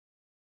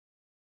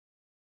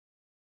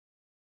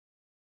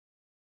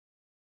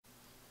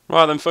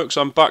Right then folks,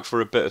 I'm back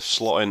for a bit of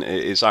slotting.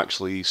 It is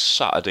actually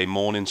Saturday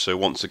morning, so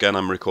once again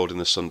I'm recording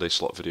the Sunday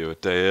slot video a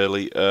day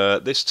early.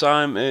 This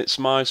time it's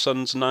my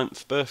son's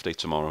 9th birthday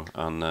tomorrow,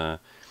 and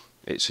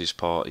it's his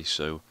party,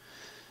 so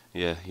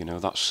yeah, you know,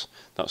 that's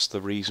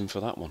the reason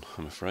for that one,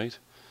 I'm afraid.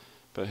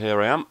 But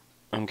here I am,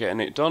 I'm getting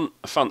it done.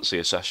 I fancy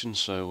a session,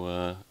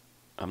 so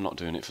I'm not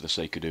doing it for the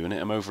sake of doing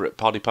it. I'm over at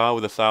Paddy Power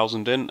with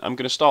 1,000 in. I'm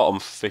going to start on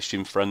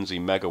Fishing Frenzy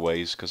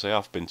Megaways, because I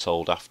have been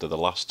told after the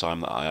last time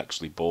that I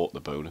actually bought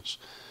the bonus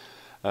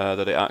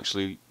that it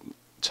actually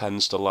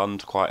tends to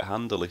land quite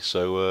handily,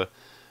 so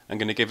I'm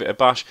going to give it a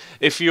bash.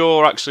 If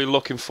you're actually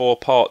looking for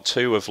part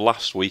 2 of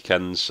last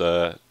weekend's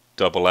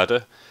double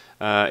header,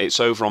 it's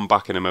over on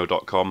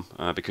backinamo.com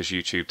because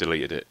YouTube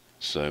deleted it,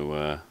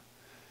 so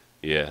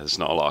yeah, there's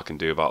not a lot I can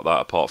do about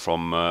that apart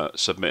from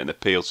submit an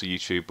appeal to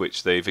YouTube,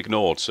 which they've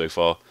ignored so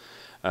far.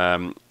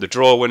 The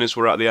draw winners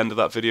were at the end of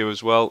that video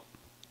as well.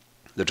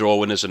 The draw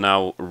winners are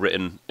now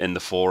written in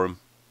the forum,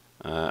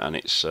 and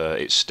it's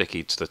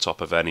sticky to the top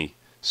of any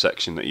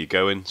section that you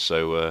go in,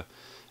 so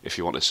if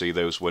you want to see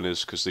those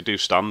winners, because they do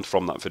stand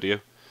from that video,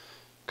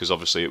 because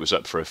obviously it was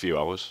up for a few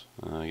hours,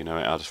 you know,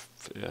 it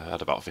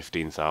had about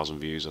 15,000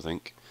 views I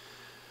think,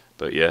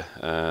 but yeah,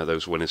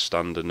 those winners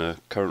stand and are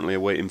currently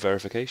awaiting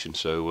verification,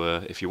 so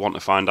if you want to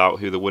find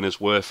out who the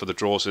winners were for the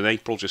draws in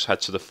April, just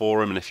head to the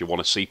forum, and if you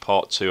want to see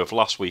part 2 of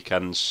last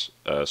weekend's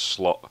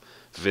slot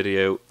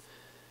video,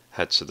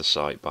 head to the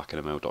site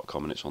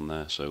backinamo.com and it's on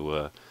there.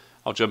 So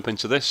I'll jump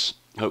into this.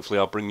 Hopefully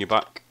I'll bring you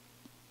back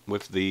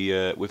with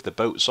the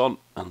boats on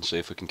and see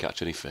if we can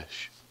catch any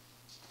fish.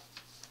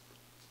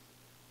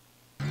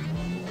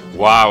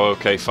 Wow,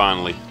 okay,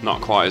 finally. Not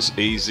quite as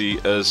easy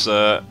as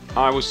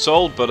I was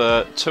told,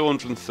 but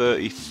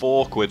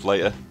 234 quid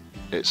later,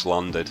 it's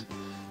landed.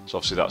 So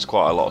obviously that's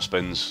quite a lot of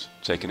spins,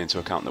 taking into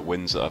account the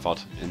wins that I've had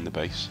in the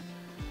base.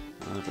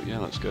 But yeah,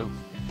 let's go.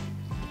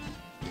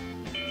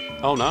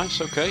 Oh,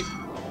 nice, okay.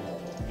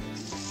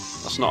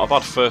 That's not a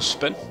bad first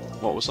spin.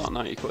 What was that,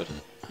 90 quid?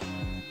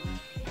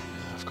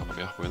 I've got to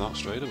be happy with that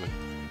straight away.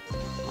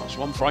 That's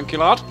one, Frankie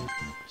lad.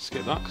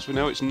 Skip that because we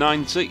know it's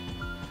 90.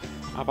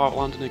 How about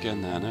landing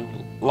again there now?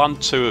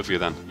 Land 2 of you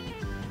then.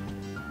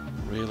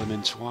 Reel him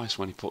in twice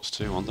when he puts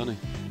 2 on, doesn't he?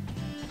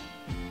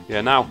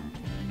 Yeah, now.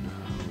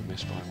 Oh, we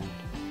missed by 1.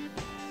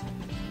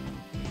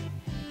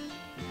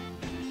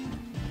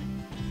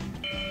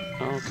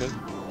 Oh,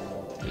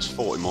 okay. It's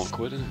 40 more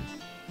quid, isn't it?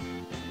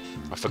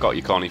 I forgot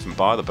you can't even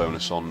buy the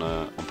bonus on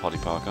Paddy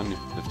Power, can you?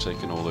 They've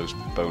taken all those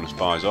bonus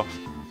buys off.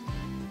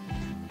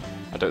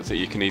 I don't think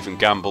you can even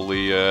gamble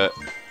the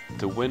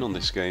win on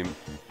this game.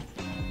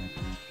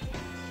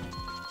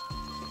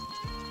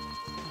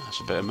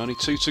 That's a bit of money,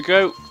 2 to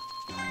go.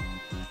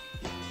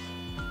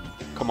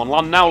 Come on,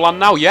 land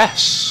now,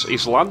 yes!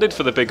 He's landed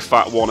for the big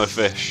fat one of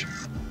fish.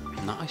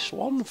 Nice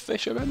one,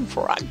 fisherman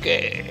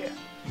Frankie.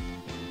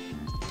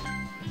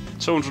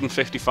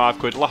 255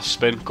 quid, last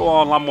spin. Go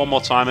on, land one more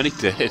time, and he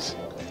did.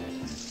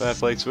 Fair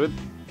play to him.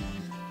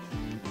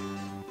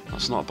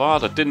 That's not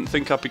bad. I didn't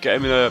think I'd be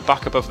getting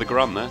back above the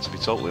grand there, to be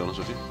totally honest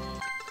with you.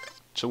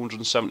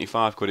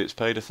 275 quid, it's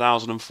paid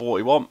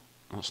 1,041.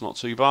 That's not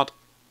too bad.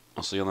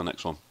 I'll see you on the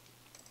next one.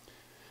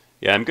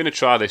 Yeah, I'm going to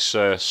try this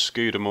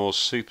Scudamore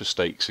Super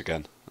Stakes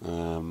again.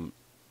 I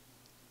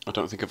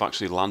don't think I've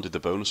actually landed the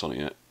bonus on it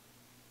yet.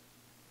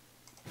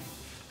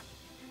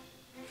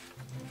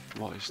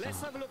 What is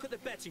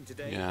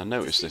that? Yeah, I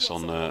noticed this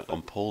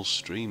on Paul's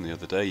stream the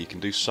other day. You can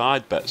do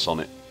side bets on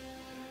it.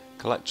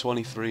 Collect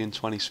 23 and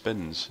 20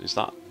 spins. Is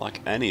that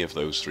like any of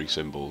those 3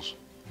 symbols?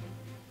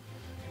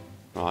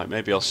 Right,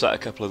 maybe I'll set a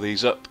couple of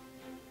these up.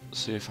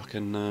 See if I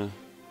can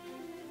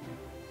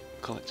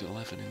collect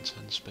 11 in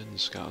 10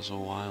 spins. Scatters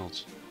all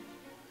wilds.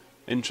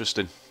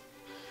 Interesting.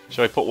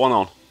 Shall I put one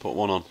on? Put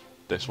one on.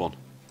 This one.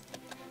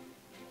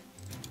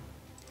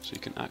 So you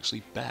can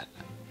actually bet.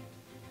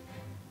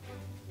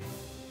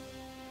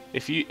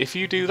 If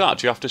you do that,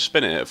 do you have to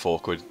spin it at 4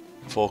 quid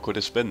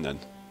a spin then?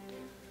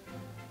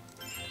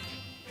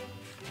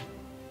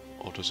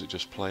 Or does it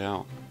just play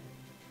out?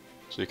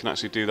 So you can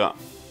actually do that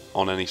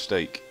on any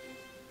stake.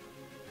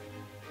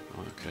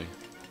 Okay.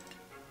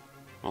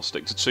 I'll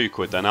stick to 2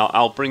 quid then.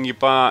 I'll bring you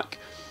back.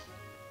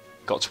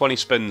 Got 20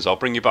 spins. I'll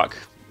bring you back,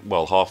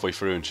 well, halfway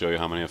through and show you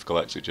how many I've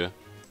collected, yeah?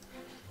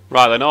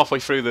 Right then, halfway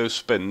through those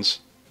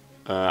spins,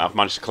 I've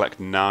managed to collect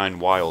 9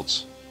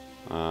 wilds.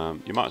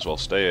 You might as well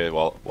stay here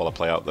while I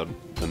play out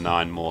the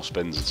 9 more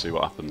spins and see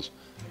what happens.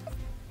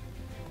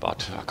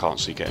 But I can't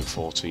see getting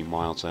 14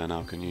 wilds there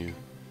now, can you?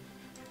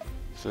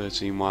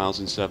 13 wilds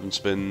in 7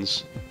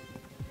 spins.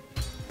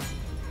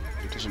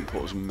 It doesn't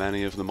put as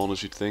many of them on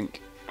as you'd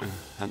think.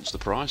 Hence the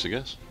price, I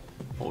guess.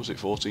 What was it,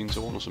 14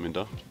 to 1 or something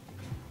daft?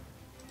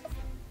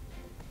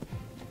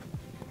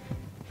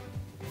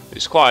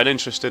 It's quite an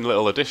interesting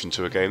little addition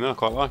to a game though, I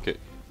quite like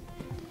it.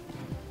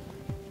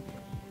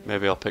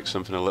 Maybe I'll pick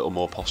something a little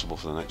more possible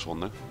for the next one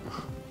though.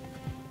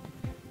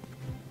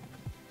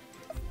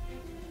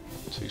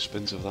 2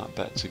 spins of that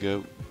bet to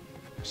go.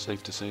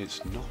 Safe to say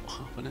it's not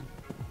happening.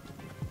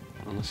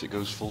 Unless it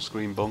goes full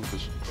screen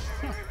bonkers.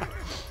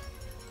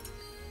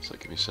 So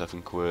give me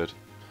 £7.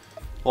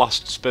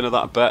 Last spin of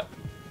that bet.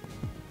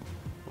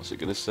 What's it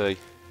going to say?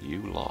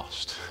 You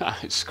lost.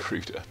 I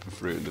screwed it up and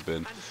threw it in the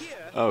bin.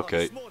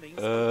 Okay.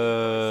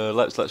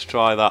 Let's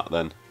try that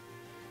then.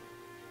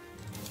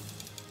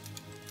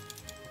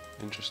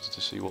 Interested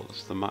to see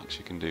what's the max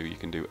you can do. You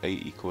can do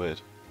 £80.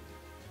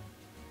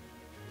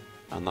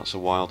 And that's a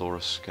wild or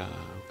a scar.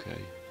 Okay.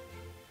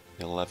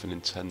 11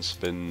 in 10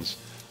 spins.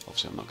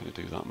 Obviously I'm not going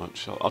to do that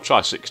much. I'll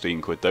try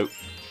 £16 though.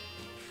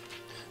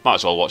 Might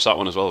as well watch that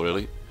one as well,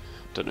 really.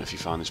 Don't know if you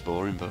find this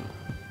boring, but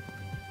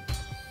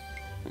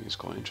I think it's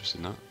quite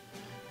interesting, that.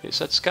 It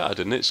said scatter,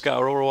 didn't it?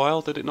 Scatter or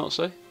wild, did it not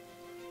say?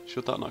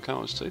 Should that not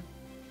count as 2?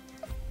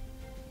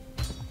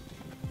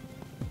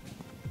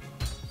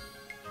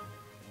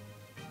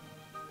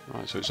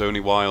 Right, so it's only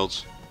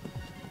wilds.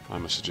 I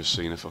must have just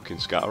seen a fucking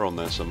scatter on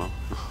there somehow.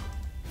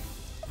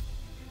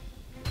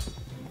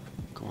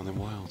 Come on then,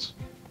 wilds.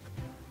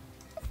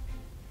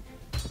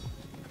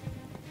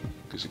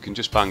 Because it can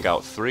just bang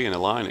out 3 in a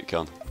line, it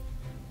can.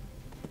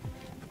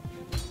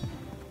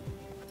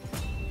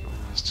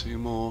 There's 2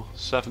 more.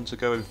 7 to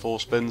go in 4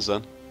 spins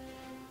then.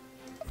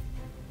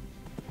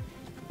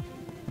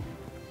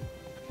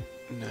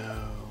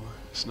 No,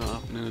 it's not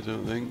happening, I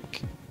don't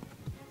think.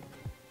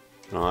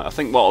 Right, I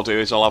think what I'll do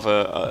is I'll have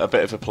a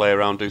bit of a play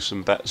around, do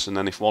some bets, and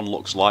then if one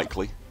looks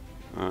likely,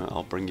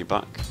 I'll bring you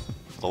back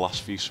for the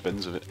last few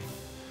spins of it.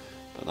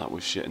 But that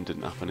was shit and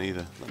didn't happen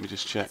either. Let me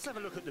just check. Let's have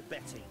a look at the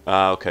betting.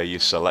 Ah, okay, you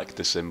select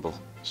the symbol,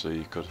 so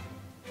you could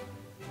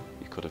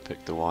have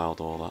picked the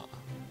wild or that.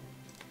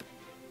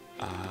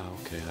 Ah,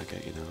 okay, I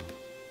get you now.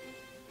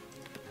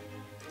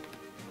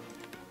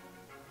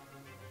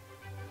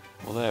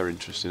 Well, they're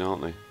interesting,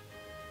 aren't they?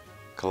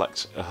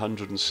 Collect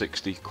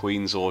 160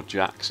 queens or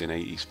jacks in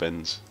 80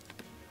 spins.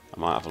 I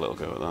might have a little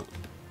go at that.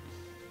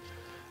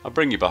 I'll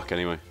bring you back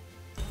anyway.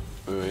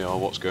 Here we are,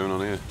 what's going on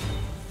here?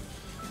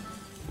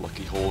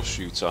 Lucky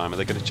horseshoe time. Are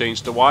they going to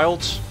change to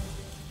wilds?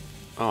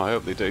 Oh, I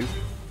hope they do.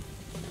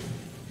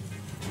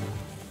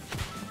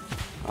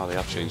 Oh, they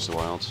have changed to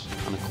wilds.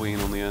 And a queen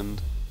on the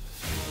end.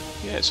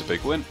 Yeah, it's a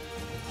big win.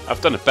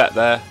 I've done a bet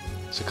there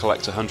to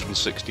collect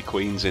 160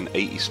 queens in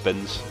 80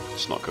 spins.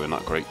 It's not going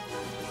that great.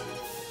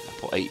 I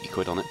put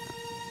 £80 on it.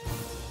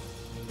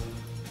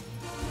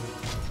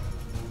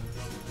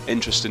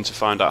 Interesting to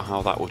find out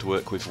how that would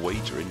work with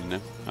wagering, you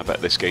know. I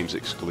bet this game's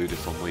excluded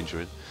from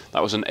wagering.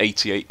 That was an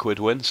 £88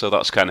 win, so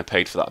that's kind of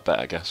paid for that bet,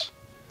 I guess.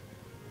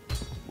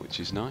 Which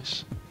is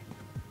nice.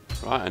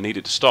 Right, I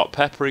needed to start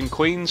peppering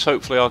queens.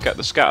 Hopefully I'll get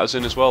the scatters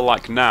in as well,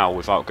 like now,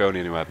 without going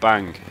anywhere.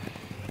 Bang.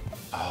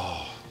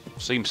 Oh,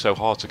 seems so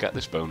hard to get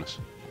this bonus.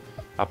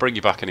 I'll bring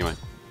you back anyway.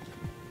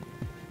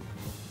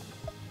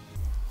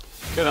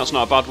 Okay, that's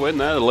not a bad win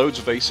there. Loads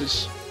of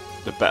aces.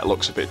 The bet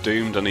looks a bit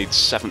doomed. I need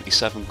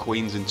 77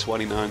 queens in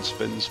 29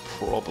 spins.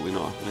 Probably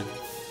not happening.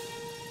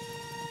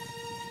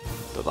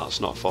 But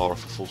that's not far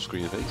off a full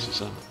screen of aces,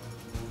 that.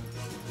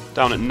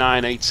 Down at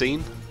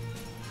 918.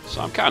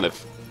 So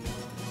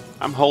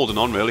I'm holding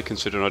on really,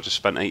 considering I just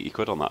spent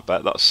 £80 on that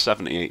bet. That's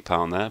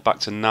 £78 there. Back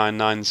to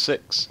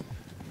 996.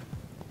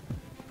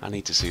 I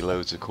need to see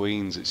loads of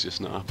queens. It's just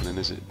not happening,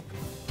 is it?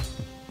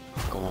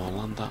 Go on,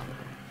 land that.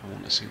 I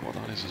want to see what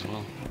that is as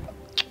well.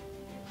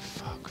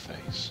 Fuck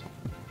face.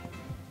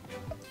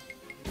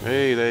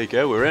 Hey, there you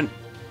go, we're in.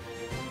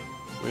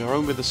 We are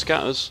on with the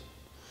scatters.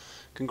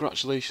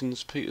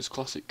 Congratulations, Peter's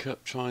Classic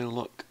Cup. Try your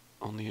luck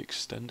on the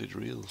extended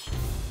reels.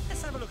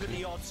 Let's have a look at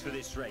the odds for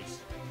this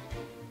race.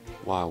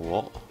 Wow,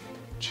 what?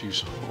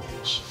 Choose a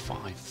horse.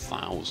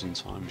 5,000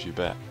 times you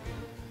bet.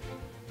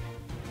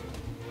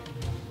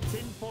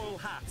 Tinfoil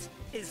Hat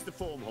is the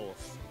form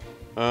horse.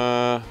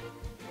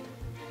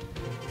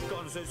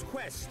 Gonzo's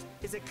Quest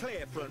is a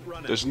clear front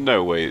runner. There's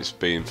no way it's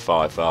being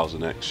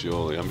 5,000x,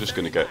 surely. I'm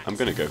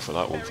gonna go for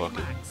that one, fuck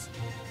it.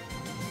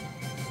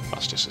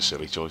 That's just a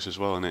silly choice as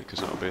well, isn't it? Because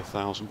that'll be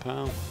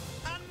 £1,000.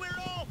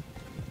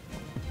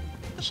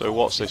 So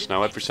what's this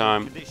now? Every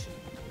time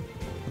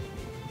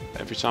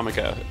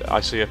I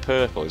see a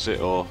purple, is it,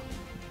 or?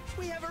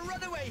 We have a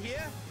runaway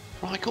here.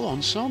 Right, go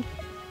on, son.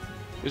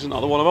 Isn't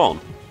that the one I'm on?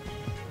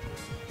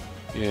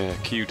 Yeah,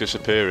 Q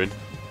disappearing.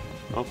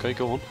 Okay,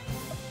 go on.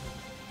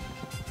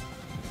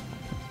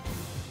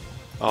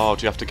 Oh,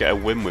 do you have to get a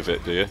win with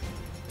it, do you?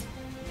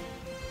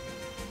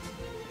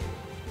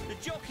 The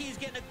jockey is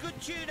getting a good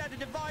tune out of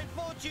Divine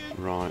Fortune.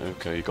 Right,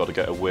 okay, you got to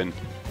get a win.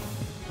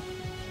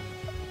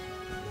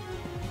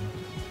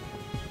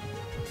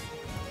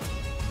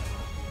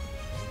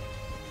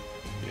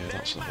 Yeah,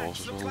 that's the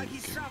horse as well. Looks like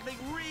he's travelling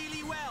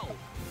really well.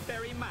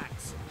 Berry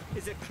Max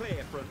is a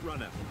clear front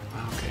runner.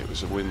 Okay, it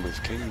was a win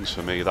with kings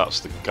for me.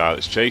 That's the guy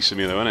that's chasing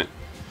me, though, isn't it?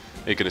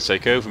 You're going to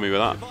take over me with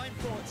that. Divine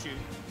Fortune.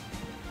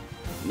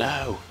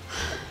 No!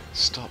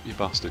 Stop, you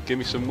bastard. Give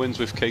me some wins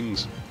with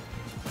kings.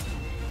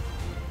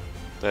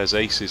 There's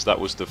aces. That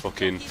was the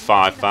fucking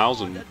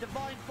 5,000.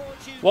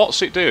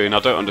 What's it doing? I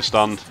don't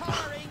understand.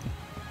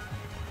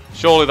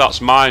 Surely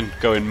that's mine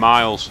going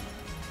miles.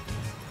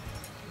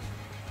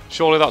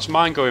 Surely that's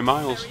mine going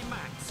miles.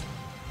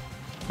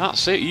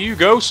 That's it. You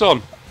go,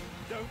 son.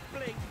 Don't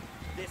blink.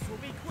 This will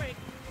be quick.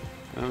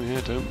 Oh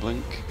yeah, don't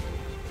blink.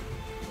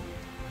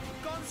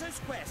 Gonzo's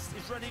quest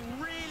is running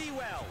really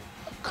well.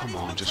 Come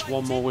on, just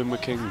one more win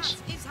with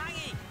kings.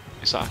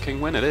 Is that a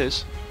king win? It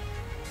is.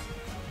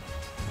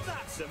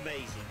 That's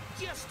amazing.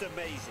 Just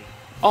amazing.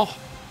 Oh,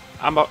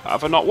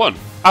 have I not won?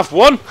 I've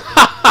won?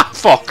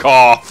 Fuck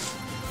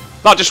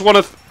off. That just won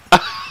a...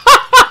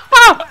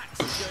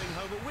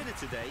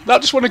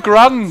 That just won a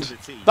grand.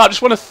 That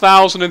just won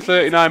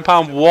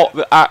 £1,039. What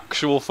the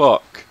actual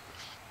fuck?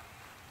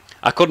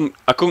 I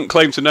couldn't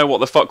claim to know what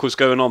the fuck was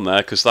going on there,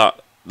 because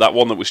that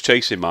one that was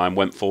chasing mine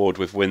went forward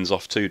with wins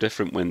off 2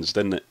 different wins,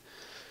 didn't it?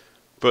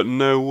 But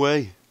no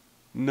way.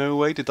 No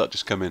way did that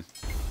just come in.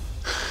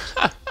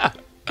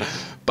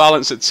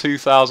 Balance at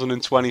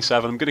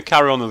 2,027. I'm going to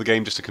carry on with the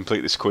game just to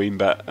complete this queen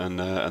bet, and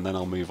then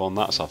I'll move on.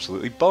 That's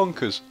absolutely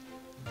bonkers.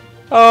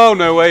 Oh,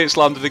 no way, it's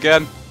landed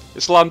again.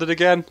 It's landed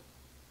again.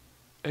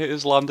 It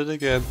has landed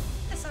again.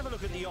 Let's have a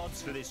look at the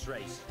odds for this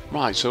race.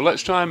 Right, so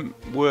let's try and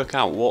work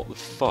out what the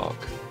fuck.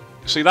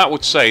 See, that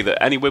would say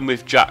that any win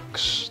with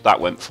jacks, that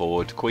went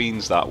forward.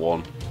 Queens, that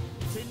one.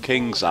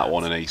 Kings, that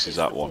one, and aces,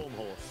 that one.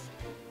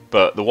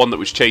 But the one that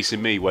was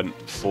chasing me went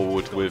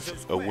forward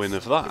with a win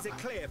of that.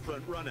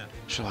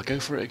 Shall I go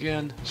for it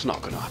again? It's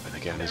not going to happen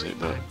again, is it?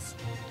 But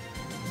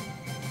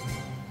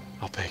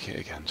I'll pick it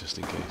again, just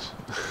in case.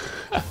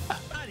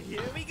 And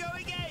here we go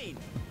again.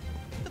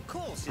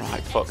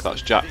 Right, fuck,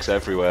 that's jacks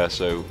everywhere,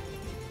 so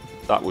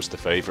that was the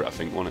favourite, I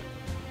think, wasn't it?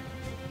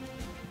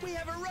 We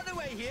have a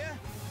runaway here.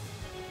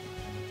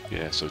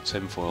 Yeah, so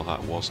tinfoil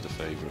hat was the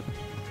favourite.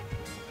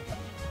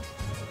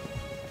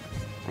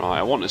 Right,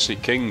 I want to see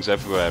kings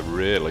everywhere,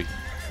 really.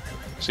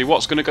 See,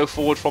 what's going to go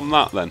forward from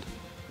that, then?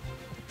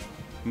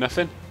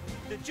 Nothing?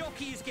 The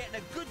jockey is getting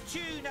a good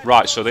tune.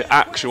 Right, so the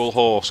actual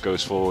horse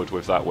goes forward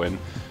with that win.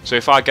 So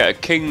if I get a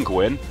king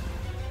win,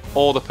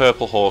 or the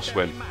purple horse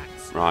win.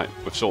 Right,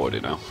 we've sorted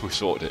it now. We've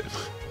sorted it.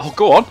 Oh,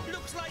 go on!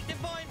 Looks like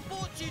divine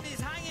fortune is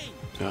hanging.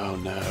 Oh,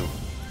 no.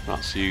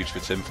 That's huge for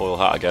tinfoil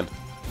hat again.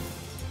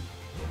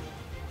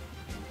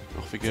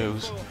 Off he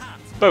goes.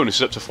 Bonus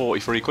is up to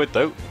 43 quid,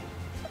 though.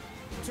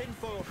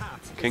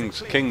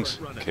 Kings, kings,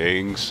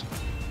 kings.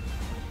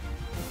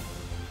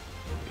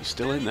 He's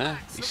still in there.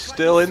 He's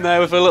still in there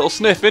with a little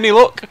sniff, isn't he?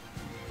 Look!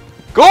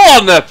 Go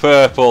on there,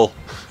 purple!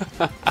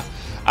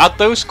 Add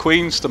those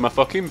queens to my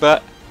fucking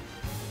bet.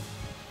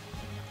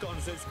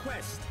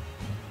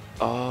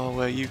 Oh,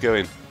 where are you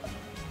going?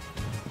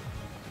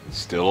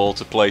 Still all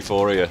to play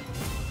for here.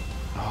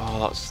 Oh,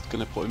 that's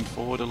going to put him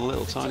forward a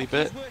little tiny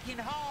bit.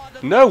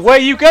 No, where are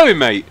you going,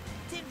 mate?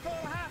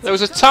 There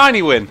was a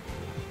tiny win.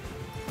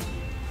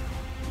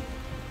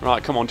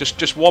 Right, come on,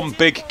 just one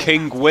big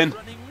king win.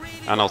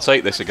 And I'll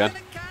take this again.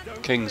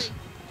 Kings.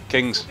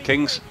 Kings.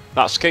 Kings.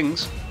 That's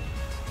kings.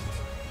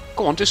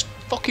 Go on, just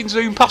fucking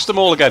zoom past them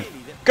all again.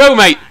 Go,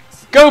 mate!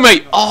 Go,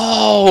 mate!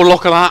 Oh,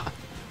 look at that.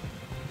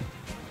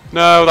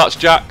 No, that's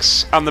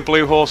jacks. And the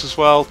blue horse as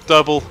well.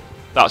 Double.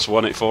 That's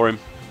won it for him.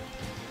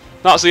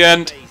 That's the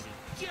end.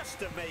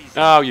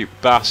 Oh, you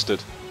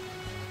bastard.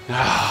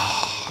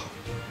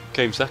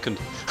 Came second.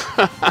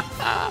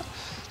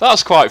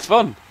 That's quite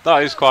fun.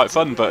 That is quite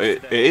fun, but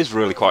it is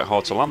really quite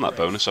hard to land that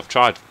bonus. I've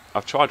tried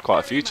quite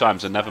a few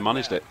times and never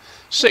managed it.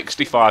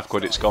 65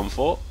 quid it's gone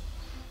for.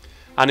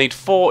 I need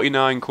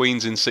 49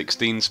 queens in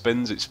 16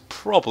 spins. It's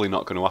probably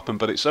not going to happen,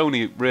 but it's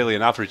only really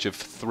an average of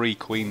 3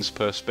 queens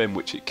per spin,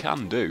 which it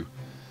can do.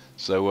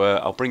 So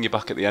I'll bring you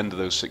back at the end of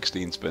those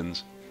 16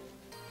 spins.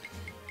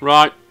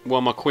 Right, well,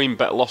 my queen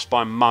bet lost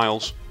by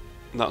miles.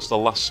 That's the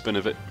last spin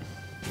of it.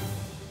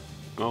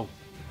 Oh,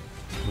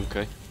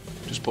 okay.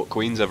 Just put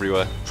queens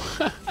everywhere.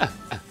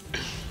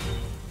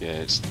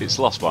 Yeah, it's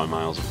lost by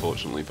miles,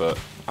 unfortunately, but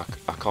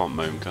I can't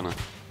moan, can I?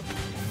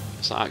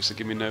 Does that actually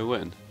give me no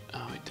win?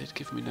 Oh, it did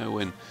give me no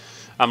win.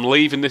 I'm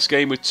leaving this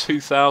game with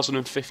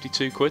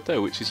 2,052 quid,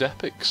 though, which is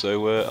epic,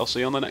 so I'll see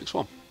you on the next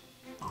one.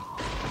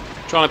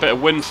 Trying a bit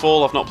of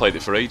Windfall. I've not played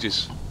it for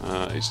ages.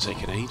 It's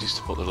taken ages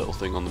to put the little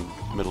thing on the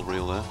middle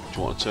reel there. Do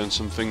you want to turn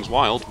some things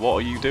wild? What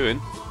are you doing?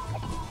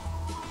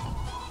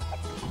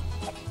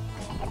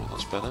 Oh,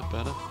 that's better,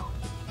 better.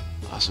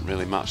 That hasn't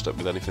really matched up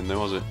with anything,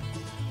 though, has it?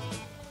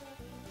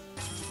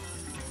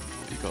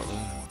 What you got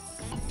there?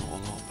 Not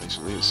a lot,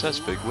 basically. It says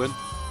big win.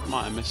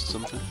 Might have missed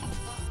something.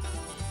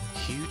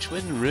 Huge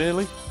win,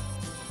 really?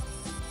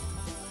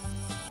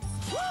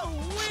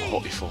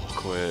 44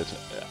 quid.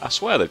 I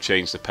swear they've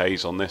changed the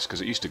pays on this,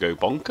 because it used to go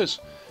bonkers.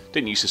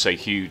 Didn't used to say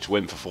huge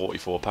win for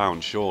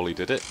 £44, surely,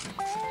 did it?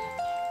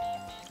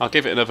 I'll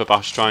give it another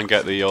bash, try and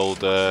get the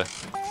old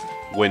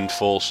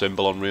windfall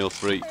symbol on reel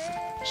 3.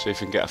 See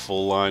if we can get a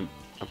full line.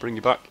 I'll bring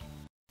you back.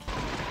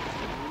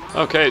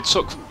 Okay, it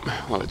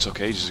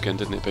took ages again,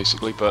 didn't it,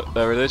 basically, but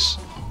there it is.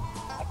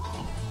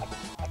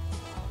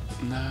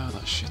 No,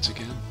 that's shit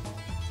again.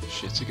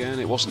 Shit again.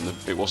 It wasn't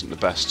the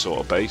best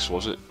sort of base,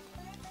 was it?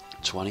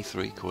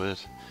 23 quid.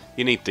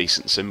 You need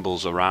decent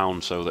symbols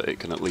around so that it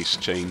can at least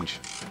change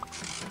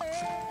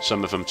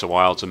some of them to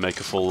wild to make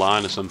a full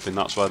line or something.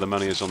 That's where the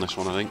money is on this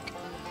one, I think.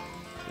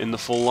 In the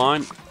full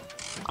line.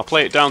 I'll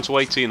play it down to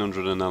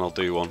 1800 and then I'll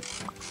do one.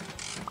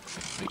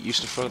 It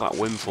used to throw that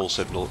windfall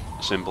symbol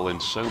in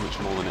so much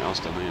more than it has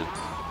done here.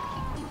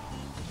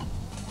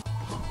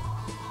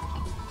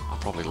 I'll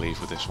probably leave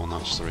with this one,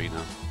 that's 3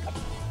 now.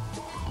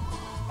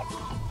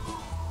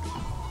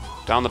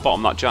 Down the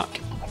bottom, that jack.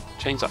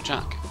 Change that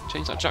jack.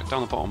 Change that jack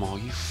down the bottom. Oh,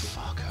 you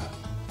fucker.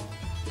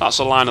 That's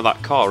the line of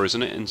that car,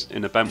 isn't it?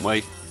 In a bent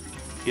way.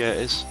 Yeah, it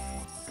is.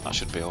 That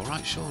should be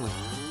alright, surely.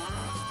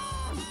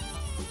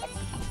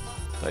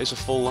 That is a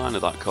full line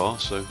of that car,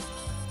 so...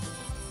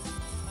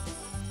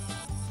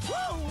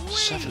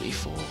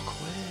 74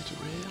 quid,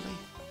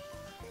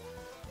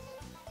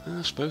 really?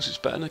 I suppose it's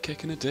better than a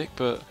kick in the dick,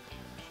 but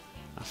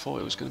I thought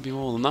it was going to be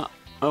more than that.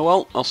 Oh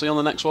well, I'll see you on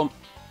the next one.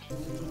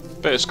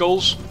 Bit of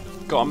skulls.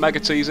 Got a mega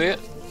tease here.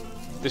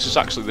 This is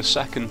actually the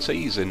second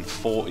tease in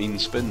 14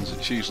 spins.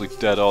 It's usually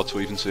dead hard to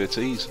even see a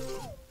tease.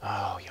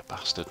 Oh, you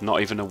bastard.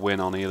 Not even a win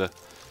on either,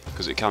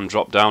 because it can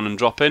drop down and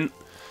drop in.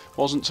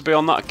 Wasn't to be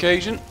on that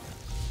occasion.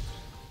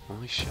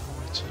 I shall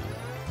return.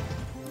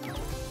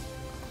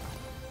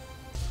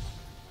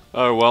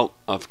 Oh well,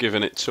 I've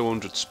given it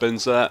 200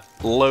 spins there.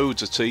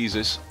 Loads of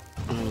teases.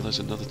 Oh, there's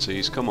another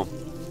tease. Come on.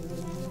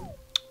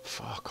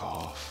 Fuck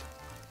off.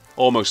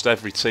 Almost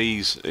every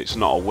tease, it's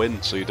not a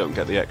win, so you don't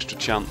get the extra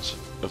chance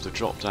of the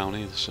drop down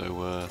either,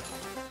 so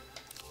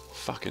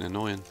fucking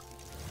annoying.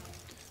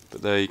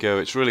 But there you go,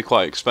 it's really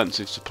quite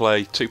expensive to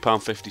play.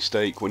 £2.50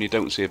 stake. When you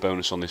don't see a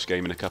bonus on this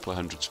game in a couple of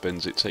hundred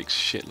spins, it takes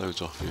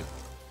shitloads off you.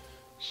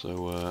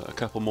 So a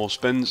couple more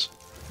spins,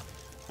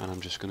 and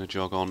I'm just going to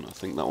jog on. I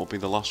think that will be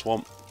the last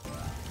one.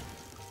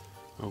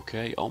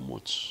 Okay,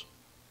 onwards.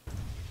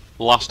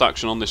 Last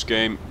action on this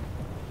game.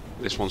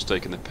 This one's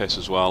taking the piss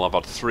as well. I've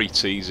had 3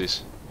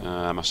 teases.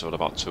 I must have had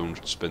about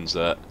 200 spins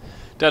there.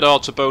 Dead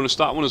hard to bonus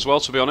that one as well,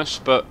 to be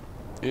honest. But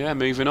yeah,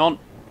 moving on.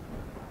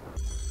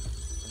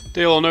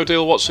 Deal or no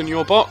deal, what's in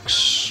your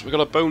box? We got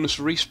a bonus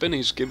respin.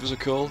 He's give us a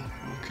call.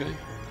 Okay.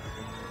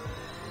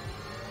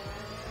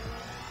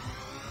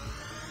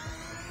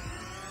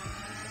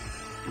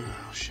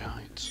 Oh,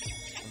 shite.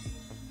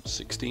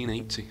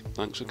 1680.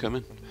 Thanks for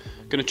coming.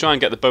 Gonna try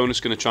and get the bonus.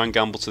 Gonna try and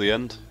gamble to the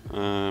end.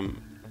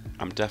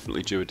 I'm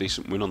definitely due a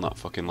decent win on that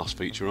fucking last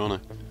feature, aren't I?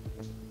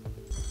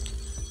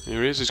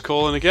 Here he is, he's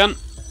calling again.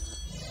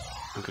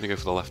 I'm going to go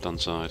for the left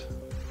hand side.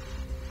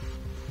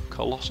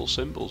 Colossal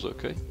symbols,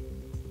 okay.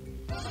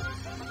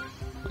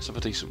 Let's have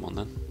a decent one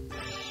then.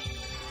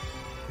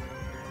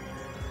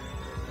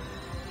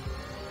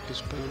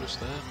 Is bonus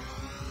there?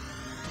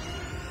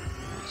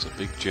 It's a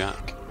big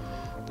jack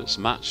that's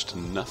matched to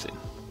nothing.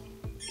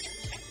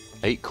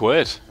 8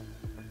 quid.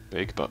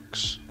 Big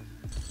bucks.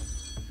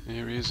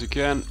 Here he is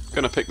again.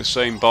 Gonna pick the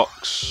same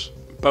box.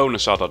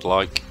 Bonus I'd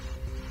like.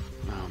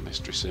 Oh,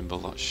 mystery symbol,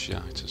 that's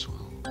shite as well.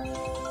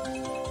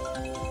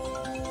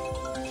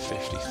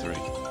 53.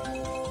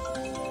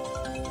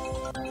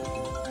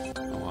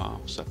 Oh wow,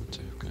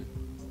 72, okay.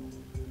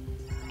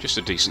 Just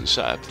a decent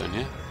setup then,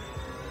 yeah?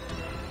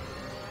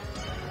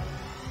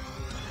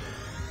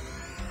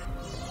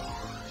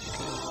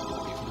 Okay,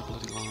 not even a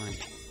bloody line.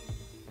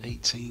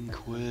 18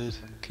 quid.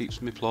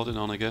 Keeps me plodding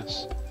on, I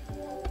guess.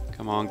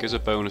 Come on, gives a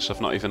bonus. I've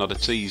not even had a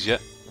tease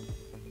yet.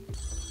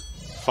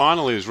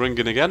 Finally, it's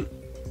ringing again.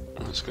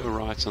 Let's go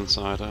right hand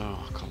side.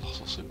 Oh,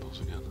 colossal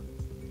symbols again.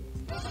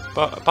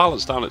 But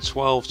balance down at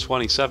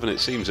 12.27. It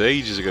seems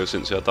ages ago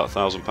since he had that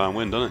 £1,000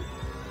 win, doesn't it?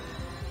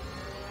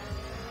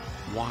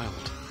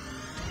 Wild.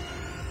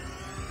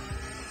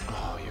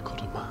 Oh, you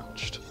could have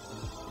matched.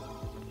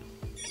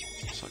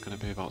 Is that going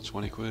to be about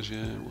 20 quid?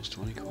 Yeah, it was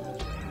 20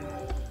 quid.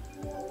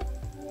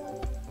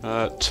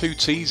 2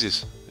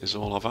 teases is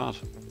all I've had.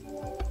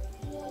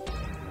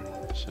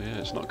 So yeah,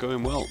 it's not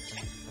going well.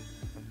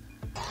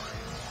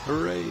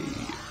 Hooray!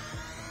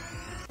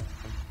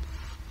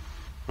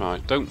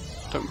 Right, don't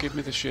give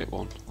me the shit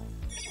one.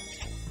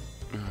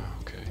 Oh,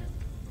 okay.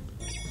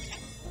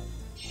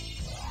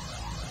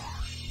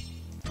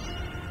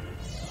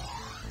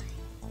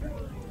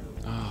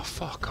 Oh,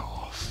 fuck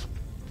off.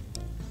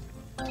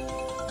 Fucking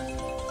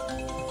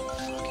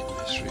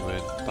mystery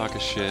win. Bag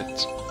of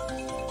shit.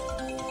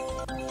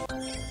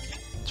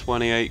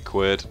 28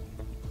 quid.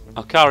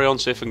 I'll carry on,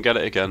 see if I can get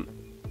it again.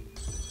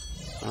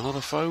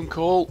 Another phone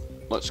call.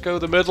 Let's go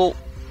the middle.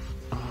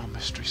 Oh,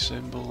 mystery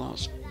symbol.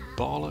 That's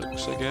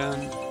bollocks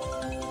again.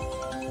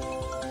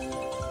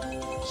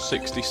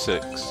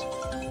 66.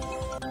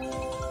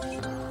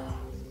 Oh,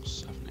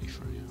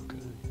 73, okay.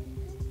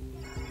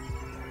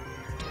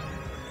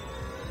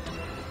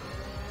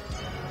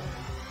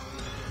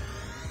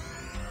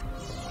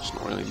 It's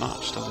not really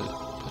matched, does it?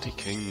 Bloody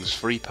kings.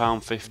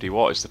 £3.50.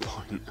 What is the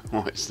point?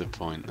 What is the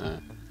point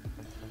there?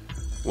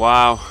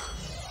 Wow.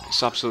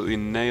 It's absolutely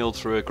nailed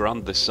through a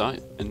grand this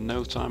site in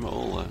no time at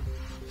all there.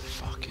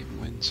 Fucking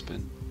wind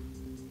spin.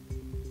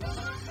 Oh,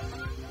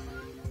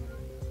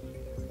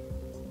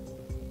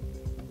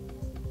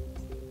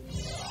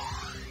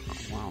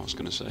 wow, I was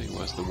going to say,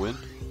 where's the win?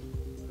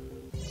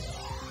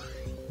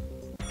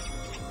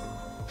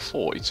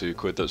 42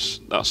 quid,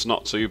 that's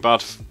not too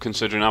bad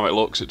considering how it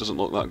looks. It doesn't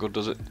look that good,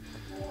 does it?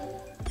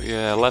 But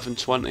yeah,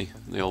 11.20,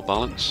 the old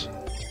balance.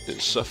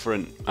 It's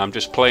suffering. I'm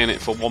just playing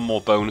it for one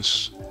more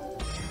bonus.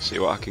 See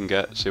what I can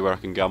get, see where I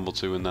can gamble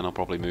to, and then I'll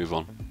probably move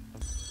on.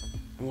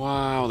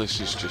 Wow,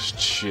 this is just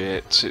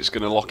shit. It's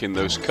going to lock in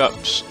those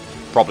cups.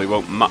 Probably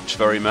won't match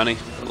very many,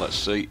 but let's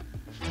see.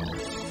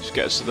 Just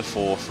get us to the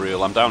fourth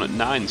reel. I'm down at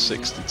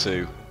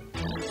 962.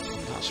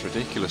 That's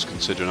ridiculous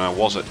considering I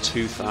was at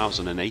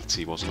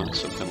 2080, wasn't I?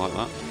 Something like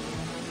that.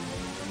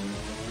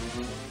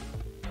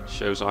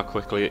 Shows how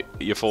quickly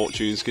your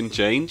fortunes can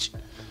change.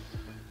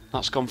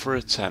 That's gone for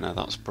a tenner.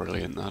 That's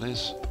brilliant, that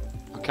is.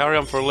 I'll carry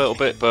on for a little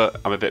bit, but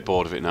I'm a bit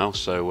bored of it now,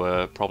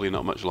 so probably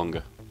not much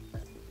longer.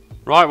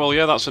 Right, well,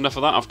 yeah, that's enough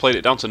of that. I've played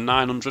it down to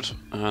 900,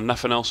 and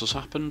nothing else has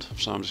happened,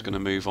 so I'm just going to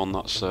move on.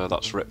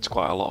 That's ripped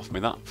quite a lot of me,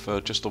 that,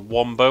 for just the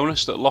one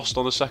bonus that lost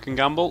on the second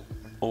gamble.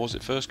 Or was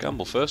it first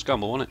gamble? First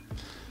gamble, wasn't it?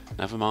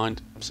 Never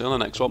mind. See you on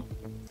the next one.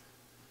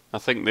 I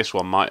think this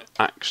one might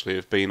actually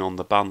have been on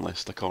the ban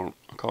list. I can't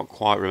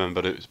quite remember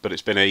it, but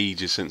it's been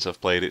ages since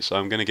I've played it, so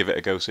I'm going to give it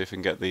a go, see if I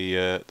can get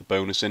the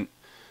bonus in.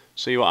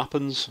 See what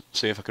happens.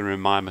 See if I can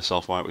remind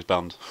myself why it was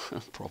banned.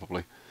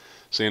 Probably.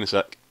 See you in a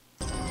sec.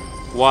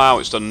 Wow,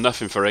 it's done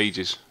nothing for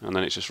ages, and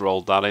then it's just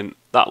rolled that in.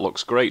 That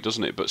looks great,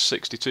 doesn't it? But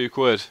 62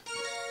 quid.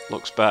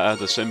 Looks better.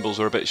 The symbols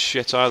are a bit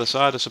shit either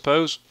side, I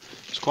suppose.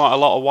 It's quite a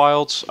lot of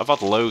wilds. I've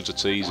had loads of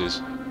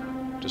teases.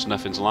 Just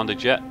nothing's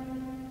landed yet.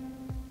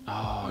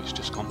 Oh, he's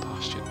just gone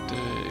past you,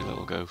 dirty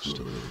little ghost.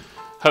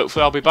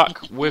 Hopefully I'll be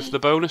back with the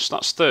bonus.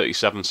 That's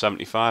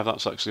 37.75.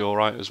 That's actually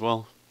alright as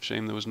well.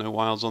 Shame there was no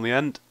wilds on the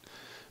end.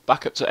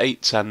 Back up to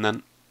 8.10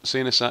 then. See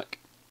you in a sec.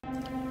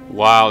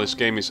 Wow, this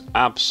game is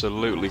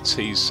absolutely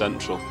tease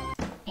central.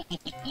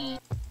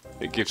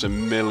 It gives a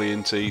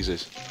million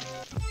teases.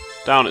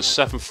 Down at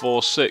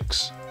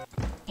 746.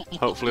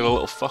 Hopefully the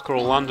little fucker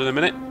will land in a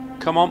minute.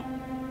 Come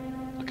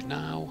on. Look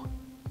now.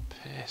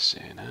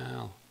 Pissing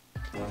hell.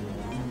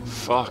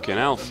 Fucking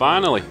hell,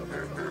 finally.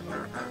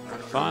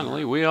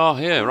 Finally, we are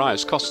here. Right,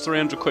 it's cost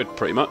 300 quid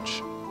pretty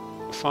much.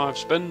 5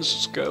 spins,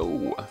 let's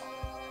go.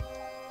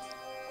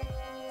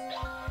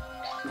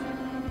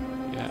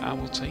 Yeah, I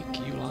will take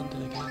you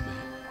landing again,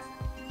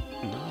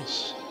 mate.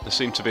 Nice. There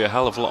seem to be a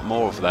hell of a lot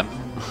more of them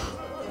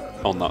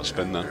on that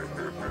spin then.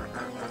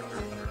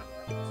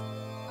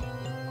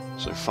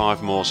 So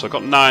 5 more. So I've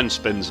got 9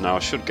 spins now. I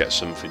should get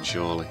something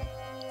surely.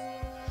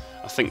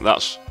 I think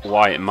that's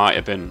why it might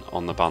have been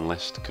on the ban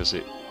list, because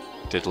it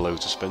did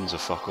loads of spins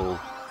of fuck all.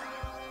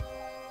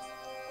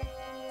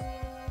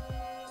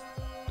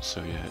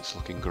 So yeah, it's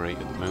looking great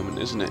at the moment,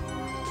 isn't it?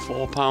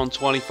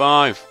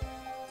 £4.25.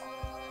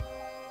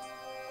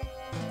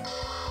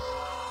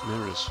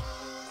 Mirrors.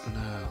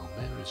 No,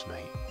 mirrors,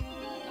 mate.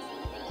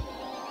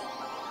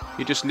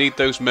 You just need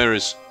those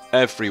mirrors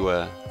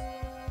everywhere.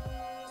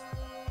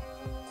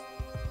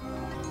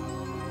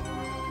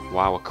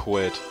 Wow, a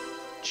quid.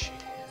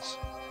 Cheers.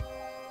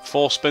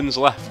 4 spins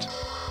left.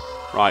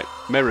 Right,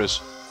 mirrors.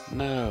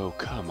 No,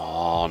 come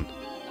on.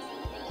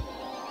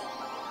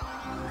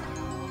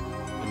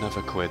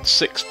 Another quid.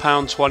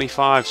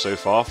 £6.25 so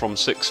far from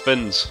 6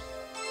 spins.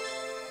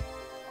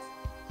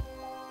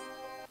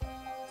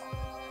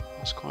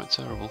 That's quite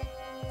terrible.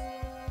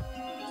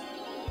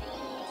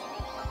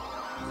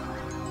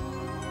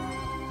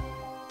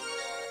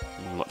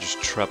 That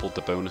just trebled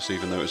the bonus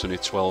even though it was only a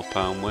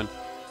 £12 win.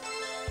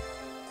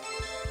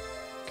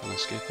 Can I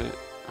skip it?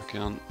 I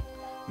can't.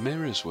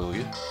 Mirrors, will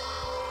you?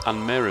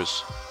 And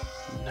mirrors.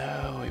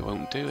 No, it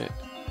won't do it.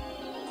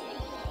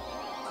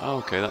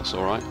 Okay, that's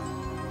alright.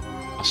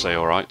 I say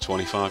alright,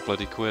 25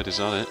 bloody quid, is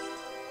that it?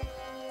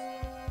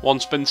 1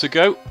 spin to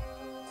go.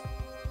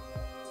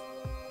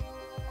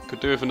 Could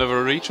do with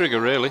another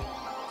re-trigger, really.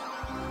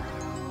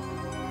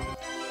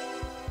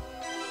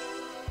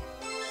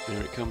 Here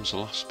it comes, the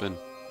last spin.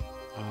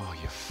 Oh,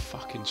 you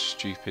fucking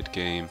stupid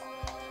game.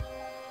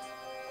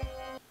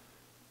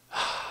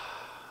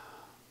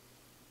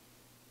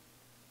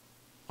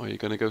 Are you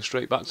going to go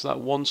straight back to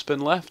that 1 spin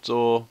left,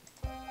 or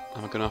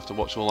am I going to have to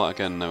watch all that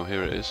again? No,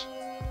 here it is.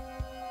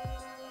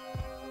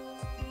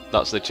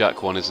 That's the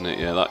jack one, isn't it?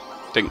 Yeah, that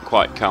didn't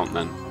quite count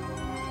then.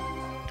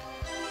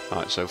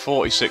 Right, so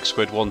 46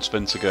 quid, 1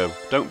 spin to go.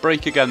 Don't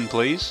break again,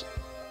 please.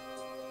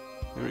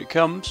 Here it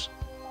comes.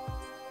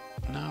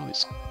 No,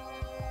 it's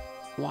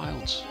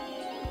wilds.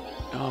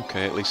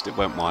 Okay, at least it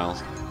went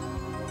wild.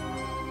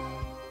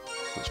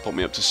 That's put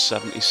me up to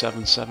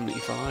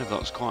 77.75.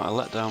 That's quite a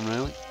letdown,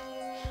 really.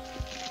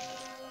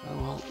 Oh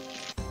well.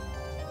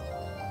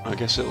 I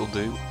guess it'll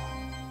do.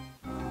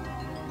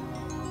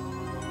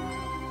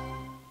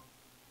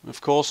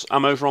 Of course,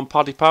 I'm over on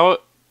Paddy Power,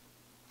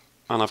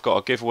 and I've got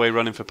a giveaway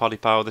running for Paddy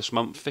Power this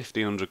month,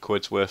 1,500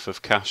 quid's worth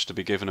of cash to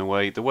be given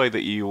away. The way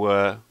that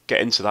you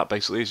get into that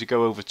basically is you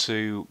go over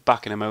to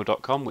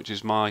backinmo.com, which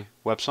is my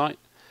website,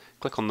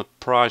 click on the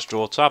prize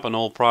draw tab and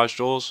all prize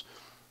draws,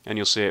 and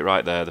you'll see it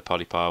right there, the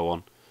Paddy Power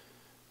one.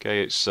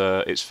 Okay, it's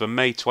for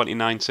May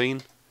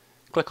 2019.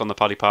 Click on the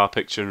Paddy Power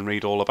picture and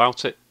read all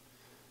about it.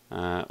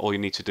 All you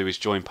need to do is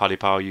join Paddy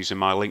Power using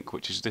my link,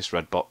 which is this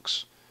red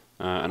box,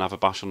 and have a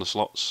bash on the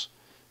slots.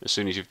 As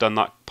soon as you've done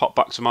that, pop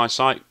back to my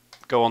site,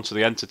 go onto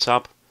the Enter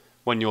tab,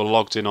 when you're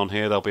logged in on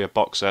here, there'll be a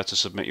box there to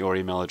submit your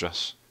email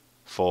address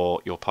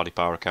for your Paddy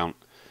Power account.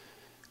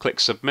 Click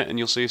submit and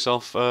you'll see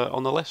yourself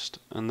on the list,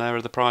 and there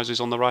are the prizes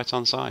on the right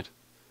hand side.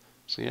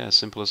 So yeah, as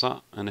simple as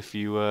that. And if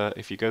you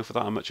go for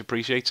that, I much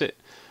appreciate it.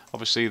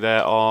 Obviously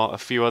there are a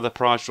few other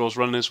prize draws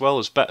running as well,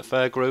 as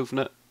Betfair,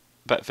 Grosvenor,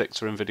 Bet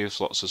Victor and Video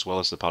Slots, as well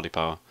as the Paddy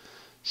Power.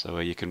 So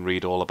you can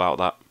read all about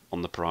that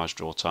on the prize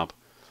draw tab.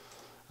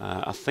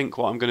 I think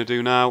what I'm going to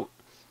do now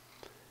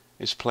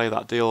is play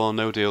that deal or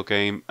no deal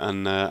game,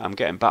 and I'm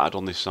getting battered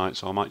on this site,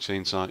 so I might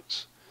change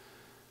sites.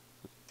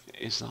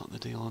 Is that the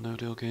deal or no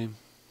deal game?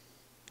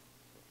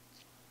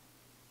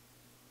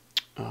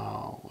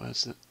 Oh,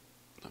 where's it?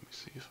 Let me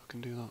see if I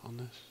can do that on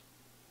this.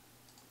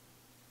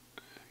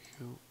 There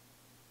you go.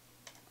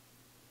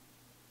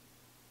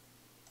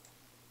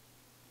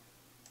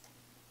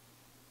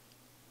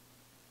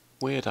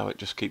 Weird how it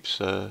just keeps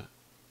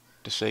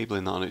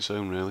disabling that on its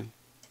own, really.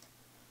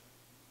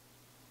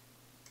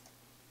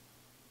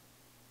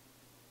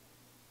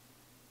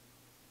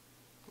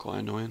 Quite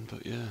annoying,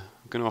 but yeah.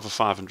 I'm going to have a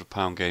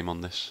 £500 game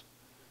on this.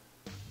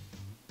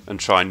 And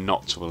try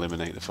not to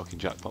eliminate the fucking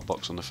jackpot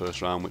box on the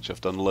first round, which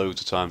I've done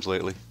loads of times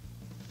lately.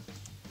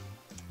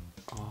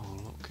 Oh,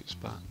 look, it's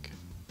back.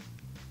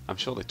 I'm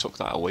sure they took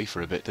that away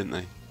for a bit, didn't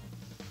they?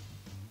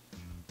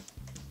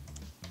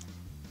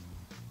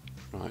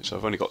 Right, so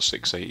I've only got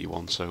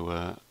 681,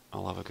 so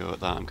I'll have a go at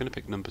that. I'm going to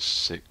pick number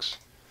 6.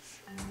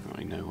 I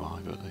already know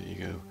why, but there you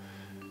go.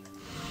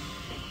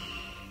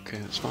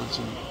 Okay, let's find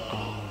some...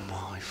 Oh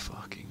my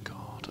fucking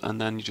god.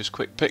 And then you just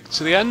quick pick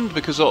to the end,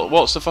 because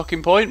what's the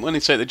fucking point when they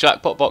take the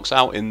jackpot box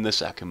out in the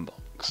second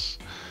box?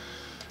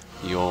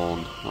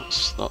 Yawn.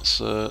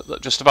 That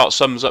just about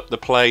sums up the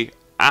play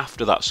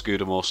after that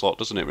Scudamore slot,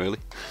 doesn't it, really?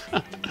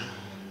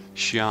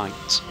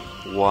 Shite.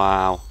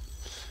 Wow.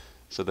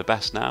 So the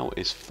best now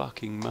is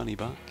fucking money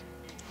back.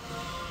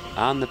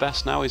 And the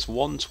best now is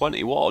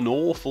 120. What an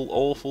awful,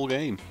 awful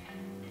game.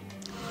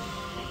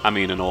 I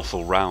mean, an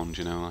awful round,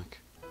 you know, like...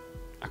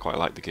 I quite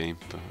like the game,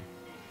 but...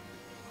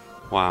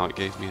 Wow, it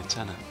gave me a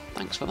tenner.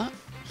 Thanks for that.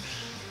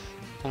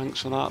 Thanks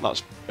for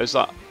that. Is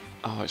that...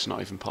 Oh, it's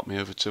not even popped me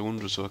over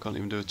 200, so I can't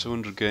even do a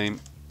 200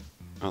 game.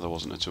 Oh, there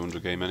wasn't a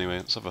 200 game anyway.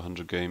 Let's have a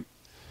 100 game.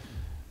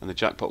 And the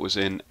jackpot was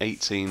in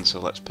 18, so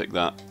let's pick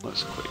that.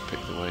 Let's quick pick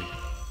the way.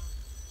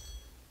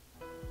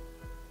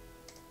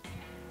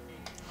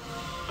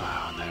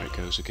 Ah, and there it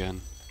goes again.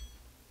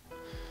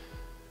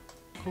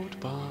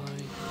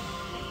 Goodbye.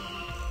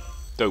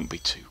 Don't be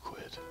 £2.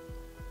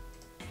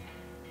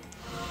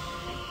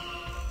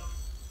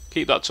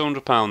 Keep that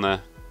 £200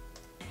 there.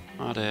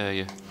 How dare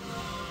you?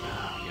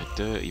 Oh, you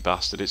dirty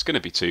bastard. It's going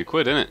to be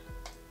 £2, isn't it?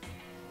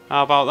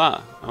 How about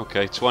that?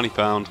 Okay,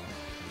 £20.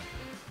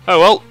 Oh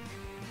well.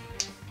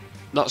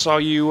 That's how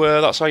you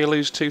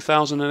lose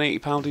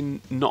 £2,080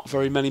 in not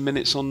very many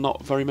minutes on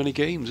not very many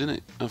games, isn't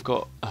it? I've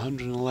got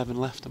 111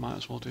 left. I might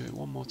as well do it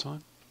one more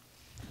time.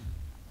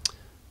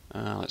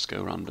 Let's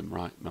go random.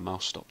 Right, my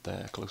mouse stopped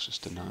there,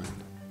 closest to 9.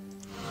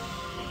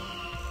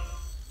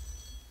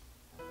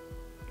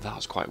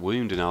 That's quite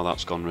wounding how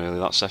that's gone, really.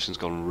 That session's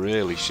gone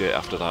really shit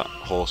after that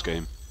horse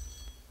game.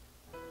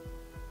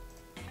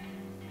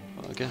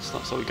 But I guess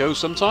that's how it goes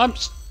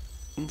sometimes.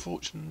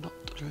 Unfortunately.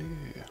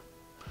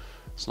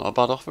 It's not a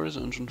bad offer, is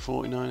it?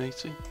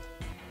 149.80.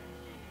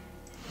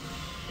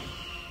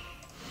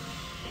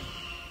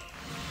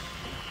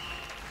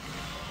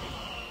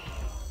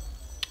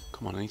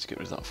 Come on, I need to get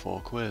rid of that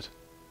 £4.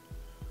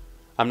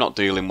 I'm not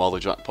dealing while the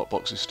jackpot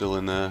box is still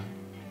in there.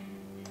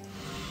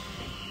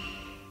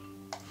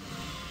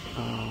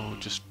 Oh,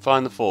 just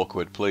find the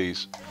 £4,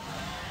 please.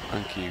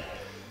 Thank you.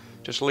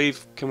 Just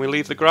leave. Can we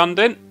leave the grand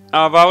in?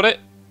 How about it?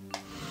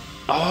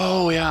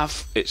 Oh, we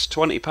have. It's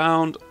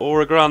 £20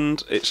 or a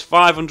grand. It's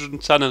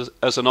 510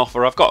 as an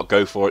offer. I've got to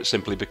go for it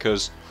simply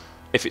because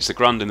if it's the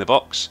grand in the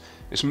box,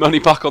 it's money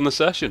back on the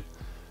session.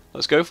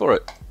 Let's go for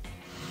it.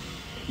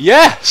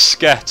 Yes!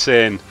 Get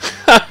in!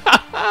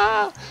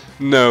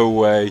 No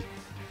way.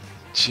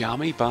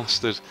 Jammy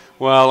bastard.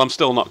 Well, I'm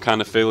still not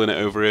kind of feeling it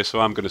over here, so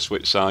I'm going to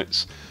switch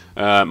sites.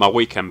 My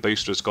weekend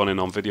booster has gone in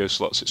on Video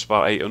Slots. It's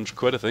about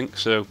 £800, I think,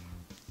 so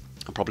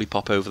I'll probably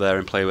pop over there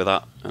and play with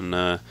that, and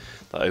that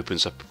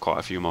opens up quite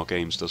a few more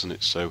games, doesn't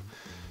it? So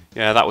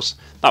yeah, that was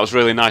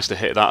really nice to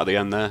hit that at the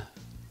end there.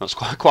 That's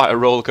quite a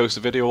roller coaster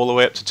video, all the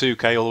way up to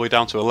 2k, all the way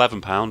down to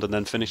 £11, and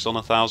then finished on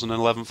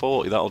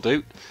 1,011.40. That'll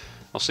do.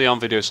 I'll see you on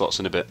Video Slots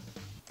in a bit.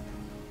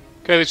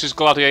 Okay, this is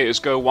Gladiators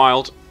Go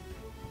Wild.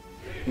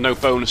 No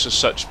bonus as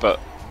such, but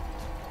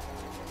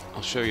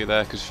I'll show you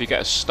there, because if you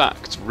get a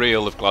stacked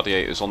reel of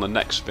Gladiators on the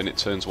next spin, it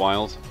turns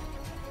wild.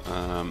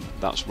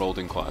 That's rolled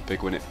in quite a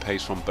big win. It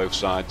pays from both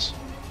sides.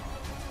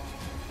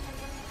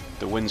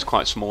 The win's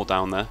quite small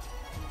down there,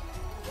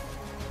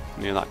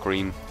 near that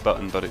green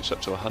button, but it's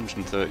up to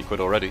 £130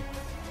 already.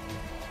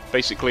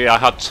 Basically, I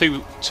had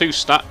two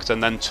stacked,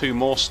 and then 2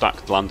 more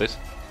stacked landed,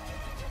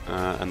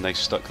 and they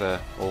stuck there,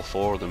 all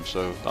 4 of them.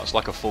 So that's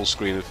like a full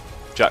screen of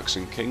jacks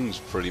and kings,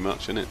 pretty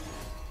much, isn't it?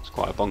 It's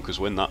quite a bonkers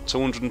win, that.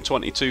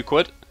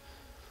 £222.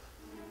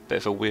 Bit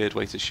of a weird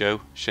way to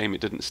show. Shame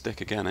it didn't stick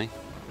again, eh?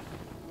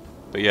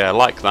 But yeah,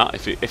 like that.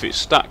 If it's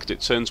stacked,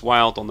 it turns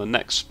wild on the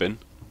next spin,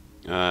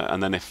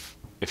 and then if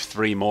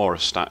 3 more are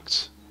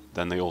stacked,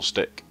 then they all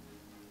stick.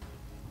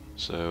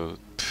 So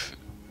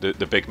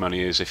the big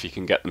money is if you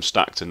can get them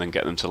stacked and then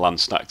get them to land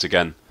stacked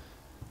again,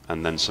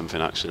 and then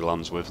something actually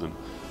lands with them.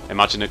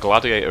 Imagine a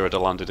gladiator had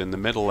landed in the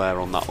middle there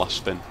on that last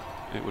spin.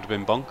 It would have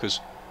been bonkers.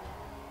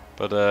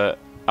 But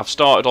I've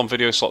started on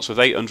video slots with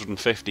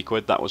 850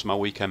 quid. That was my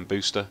weekend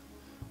booster.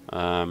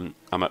 I'm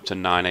up to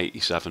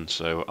 987,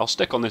 so I'll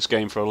stick on this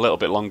game for a little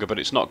bit longer, but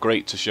it's not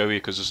great to show you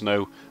because there's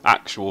no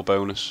actual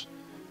bonus.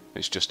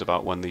 It's just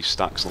about when these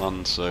stacks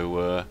land,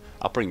 so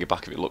I'll bring you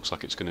back if it looks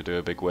like it's going to do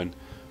a big win,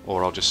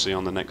 or I'll just see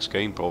on the next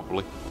game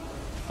probably.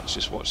 Let's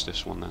just watch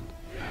this one then.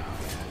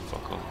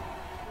 Fuck on.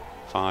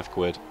 5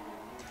 quid.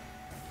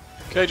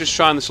 Okay, just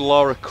trying this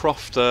Lara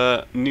Croft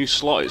new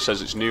slot. It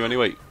says it's new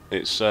anyway.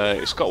 It's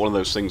got one of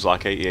those things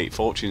like 88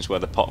 fortunes where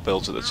the pot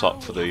builds at the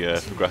top for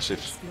the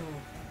progressives.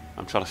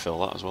 I'm trying to fill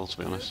that as well, to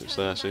be honest. It's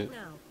there, see it?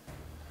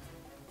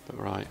 But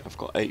right, I've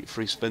got 8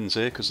 free spins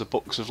here because the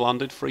books have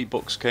landed. 3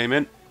 books came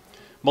in.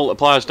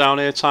 Multipliers down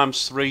here,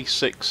 times 3,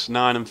 6,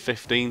 9 and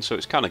 15. So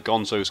it's kind of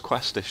Gonzo's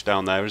Questish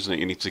down there, isn't it?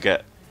 You need to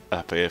get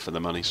up here for the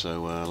money,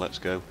 so let's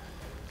go.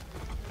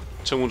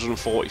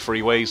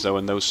 243 ways though,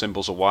 and those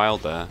symbols are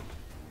wild there.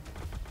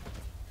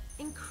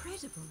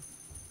 Incredible.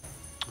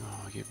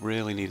 Oh, you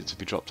really need it to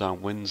be drop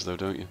down wins though,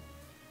 don't you?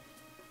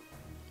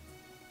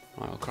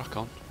 Right, I'll crack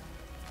on.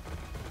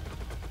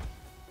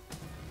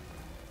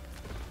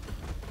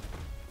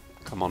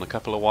 Come on, a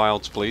couple of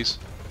wilds, please.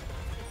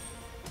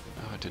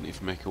 Oh, I didn't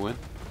even make a win.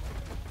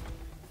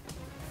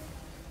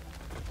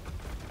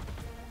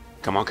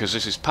 Come on, because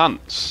this is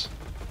pants.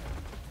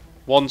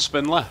 1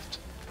 spin left.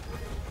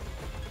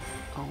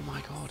 Oh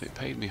my god, it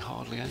paid me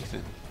hardly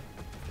anything.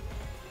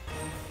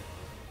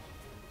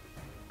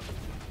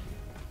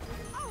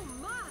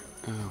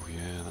 Oh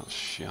yeah, that's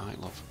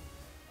shite, love.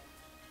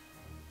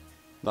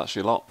 That's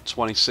your lot.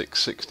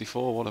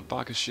 26.64. What a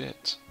bag of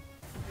shit.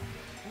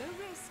 No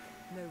risk,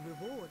 no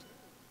reward.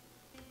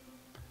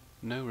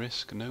 No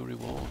risk, no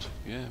reward.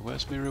 Yeah,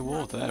 where's my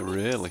reward there,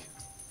 really?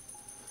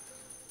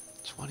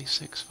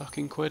 26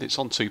 fucking quid. It's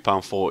on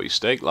 £2.40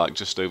 stake, like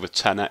just over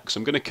 10x.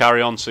 I'm going to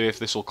carry on, see if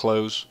this will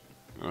close.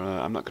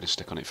 I'm not going to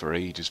stick on it for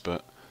ages,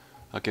 but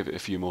I'll give it a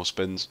few more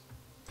spins.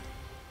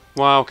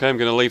 Wow, okay, I'm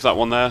going to leave that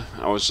one there.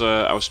 I was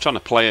trying to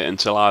play it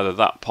until either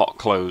that pot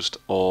closed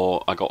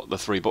or I got the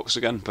 3 bucks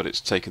again, but it's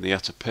taken the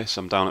utter piss.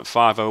 I'm down at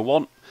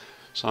 501,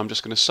 so I'm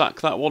just going to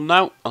sack that one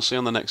now. I'll see you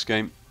on the next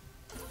game.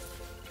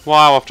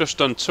 Wow, I've just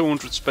done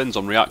 200 spins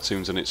on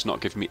Reactoons and it's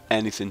not giving me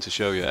anything to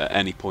show you at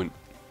any point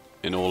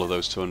in all of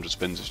those 200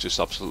 spins. It's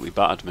just absolutely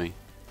battered me.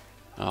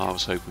 Oh, I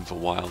was hoping for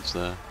wilds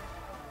there.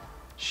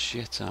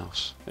 Shit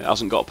house. It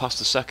hasn't got past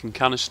the second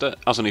canister.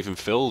 Hasn't even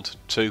filled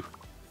 2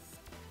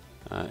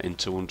 in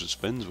 200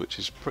 spins, which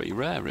is pretty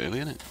rare really,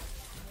 isn't it?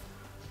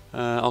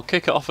 I'll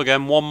kick it off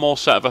again. 1 more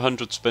set of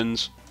 100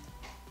 spins.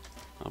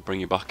 I'll bring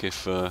you back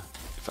if it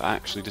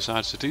actually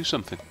decides to do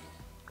something.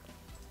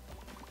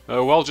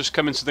 Oh well, just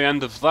coming to the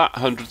end of that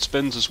 100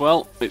 spins as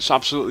well. It's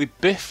absolutely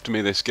biffed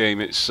me, this game.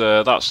 It's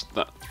that's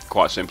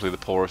quite simply the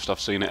poorest I've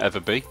seen it ever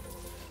be.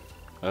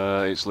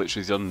 It's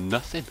literally done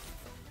nothing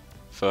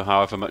for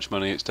however much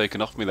money it's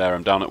taken off me there.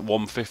 I'm down at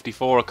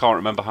 154. I can't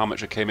remember how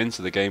much I came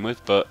into the game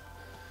with, but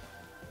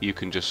you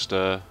can just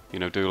you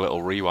know, do a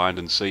little rewind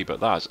and see. But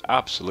that has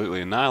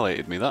absolutely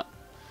annihilated me, that.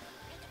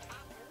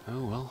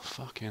 Oh well,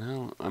 fucking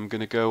hell. I'm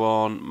gonna go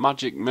on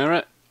Magic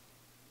Mirror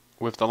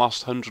with the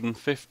last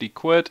 150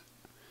 quid.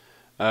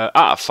 At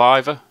a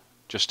fiver,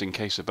 just in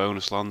case a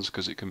bonus lands,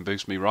 because it can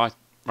boost me right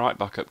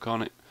back up,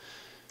 can't it?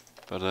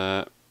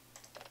 But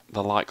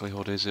the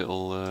likelihood is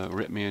it'll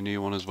rip me a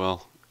new one as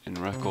well in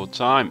record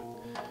time.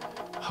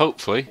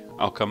 Hopefully,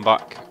 I'll come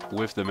back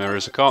with the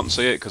mirrors. I can't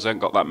see it because I haven't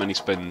got that many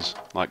spins,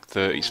 like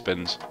 30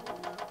 spins,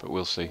 but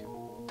we'll see.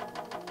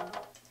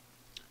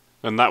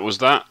 And that was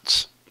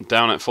that.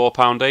 Down at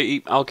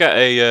 £4.80. I'll get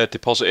a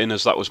deposit in,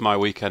 as that was my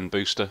weekend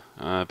booster.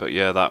 But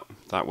yeah,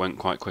 that went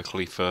quite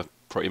quickly for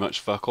pretty much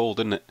fuck all,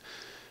 didn't it?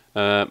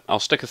 I'll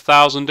stick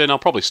 1,000 in. I'll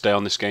probably stay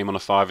on this game on a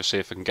fiver, see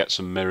if I can get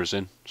some mirrors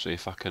in, see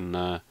if I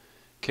can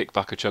kick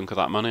back a chunk of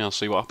that money. I'll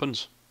see what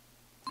happens.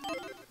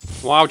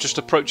 Wow, just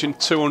approaching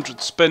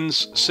 200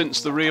 spins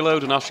since the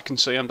reload, and as you can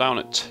see, I'm down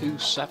at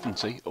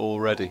 270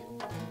 already.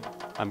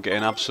 I'm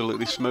getting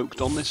absolutely smoked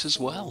on this as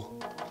well.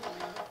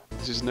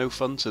 This is no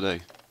fun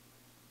today.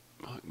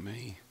 Fuck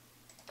me.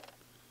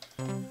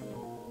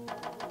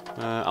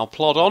 I'll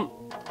plod on.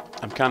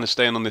 I'm kind of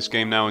staying on this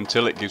game now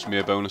until it gives me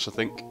a bonus, I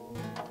think.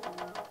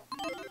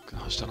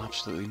 God, it's done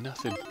absolutely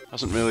nothing.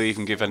 Hasn't really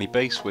even give any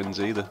base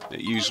wins either. It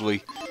usually,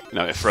 you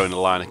know, throw in a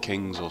line of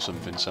kings or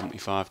something,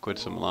 75 quid,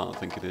 something like that, I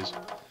think it is.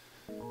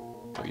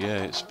 But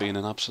yeah, it's been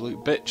an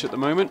absolute bitch at the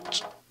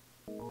moment.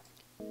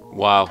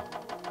 Wow.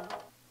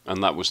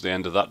 And that was the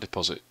end of that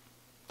deposit.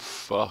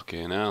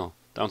 Fucking hell.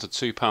 Down to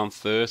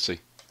 £2.30.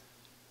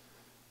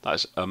 That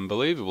is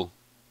unbelievable.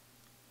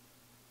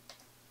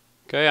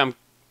 Okay, I'm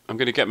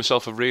going to get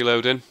myself a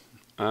reload in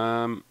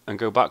and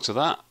go back to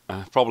that.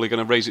 Probably going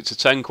to raise it to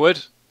 10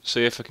 quid.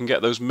 See if I can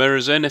get those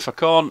mirrors in. If I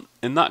can't,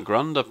 in that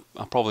grand,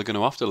 I'm probably going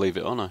to have to leave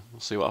it, aren't I?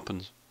 We'll see what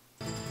happens.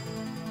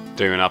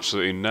 Doing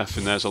absolutely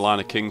nothing. There's a line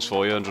of kings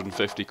for you,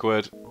 150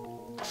 quid.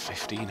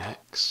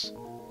 15x.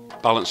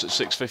 Balance at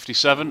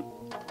 657.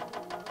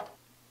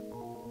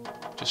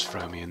 Just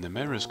throw me in the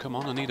mirrors, come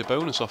on, I need a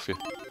bonus off you.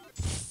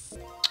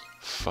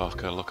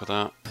 Fucker, look at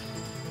that.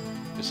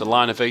 It's a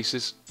line of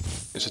aces.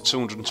 It's a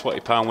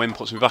 £220 win,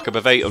 puts me back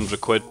above 800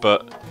 quid,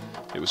 but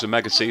it was a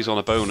mega tease on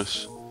a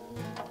bonus.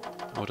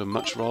 I would have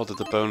much rather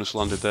the bonus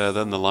landed there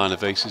than the line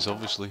of aces,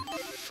 obviously.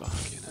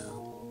 Fucking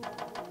hell.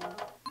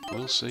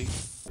 We'll see.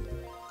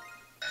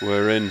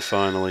 We're in,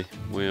 finally.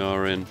 We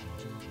are in.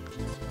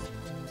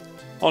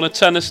 On a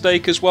tenner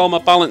stake as well, my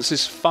balance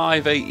is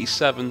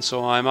 587,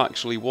 so I'm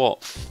actually,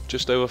 what,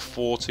 just over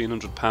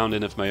 £1,400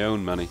 in of my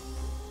own money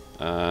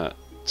to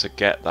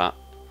get that.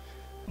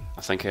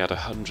 I think I had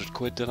 100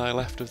 quid that I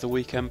left of the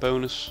weekend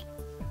bonus,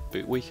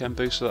 weekend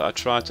booster that I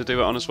tried to do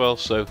it on as well,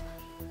 so...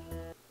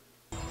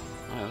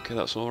 Right, okay,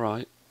 that's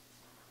alright.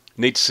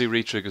 Need to see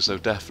retriggers though,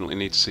 definitely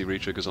need to see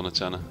retriggers on a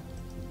tenner.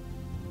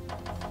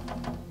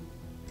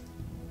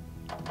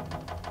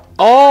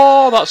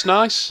 Oh, that's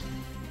nice!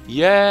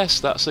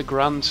 Yes, that's a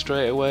grand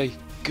straight away.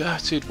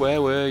 Gutted,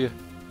 where were you?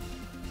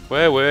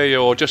 Where were you?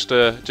 Or just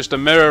a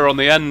mirror on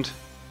the end.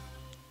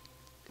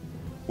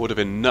 Would have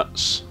been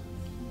nuts.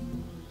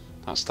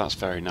 That's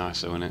very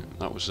nice though, isn't it?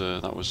 That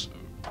was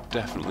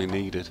definitely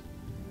needed.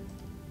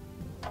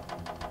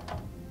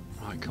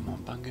 Right, come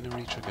on, bang in a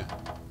retrigger.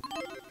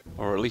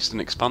 Or at least an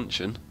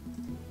expansion.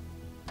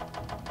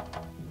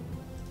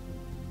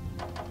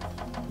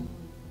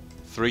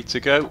 3 to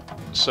go.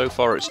 So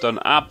far it's done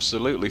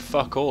absolutely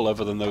fuck all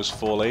other than those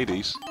 4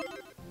 ladies.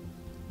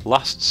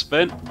 Last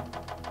spin.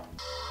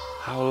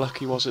 How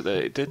lucky was it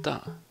that it did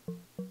that?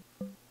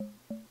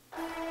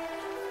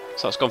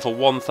 So that's gone for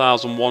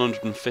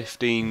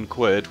 1,115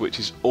 quid, which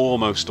is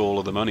almost all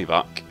of the money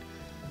back.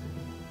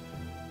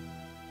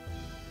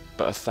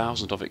 But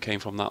 1,000 of it came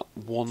from that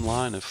one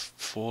line of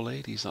 4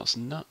 ladies. That's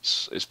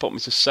nuts. It's put me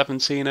to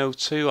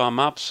 1702. I'm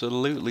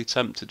absolutely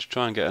tempted to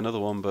try and get another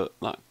one, but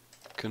that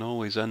can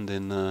always end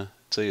in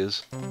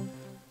tears.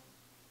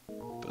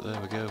 But there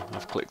we go.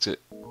 I've clicked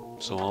it,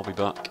 so I'll be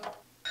back.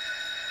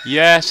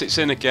 Yes, it's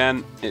in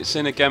again. It's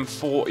in again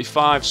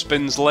 45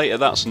 spins later.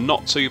 That's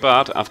not too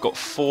bad. I've got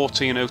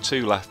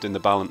 1402 left in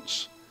the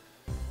balance.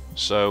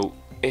 So,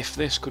 if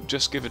this could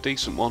just give a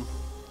decent one.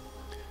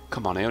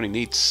 Come on, I only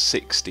need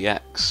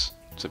 60x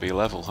to be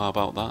level. How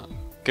about that?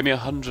 Give me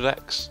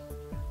 100x.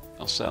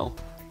 I'll sell.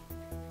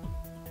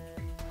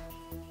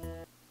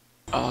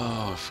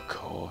 Oh, of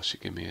course, you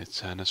give me a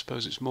 10. I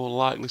suppose it's more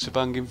likely to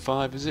bang in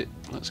 5, is it?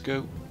 Let's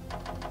go.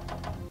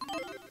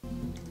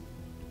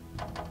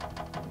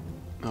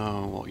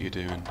 Oh, what are you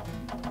doing?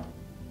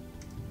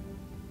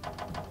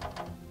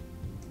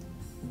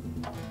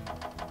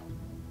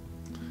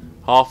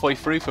 Halfway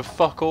through for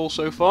fuck all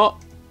so far.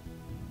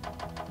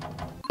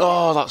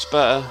 Oh, that's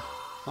better.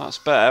 That's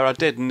better. I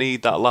did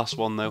need that last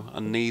one though. I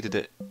needed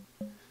it.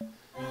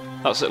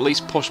 That's at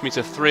least pushed me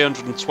to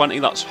 320.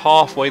 That's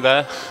halfway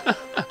there.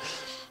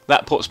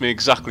 That puts me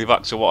exactly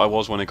back to what I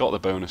was when I got the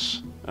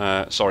bonus.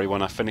 Sorry,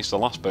 when I finished the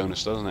last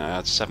bonus, doesn't it? I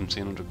had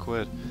 1,700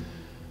 quid.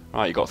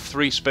 Right, you got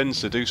 3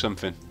 spins to do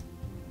something.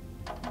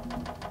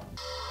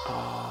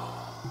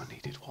 Oh, I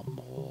needed one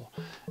more.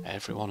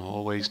 Everyone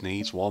always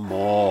needs one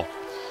more.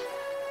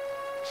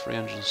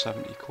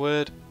 370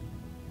 quid.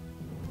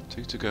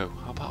 2 to go.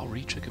 How about a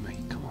retrigger me?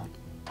 Come on.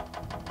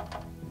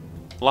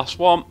 Last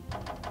one.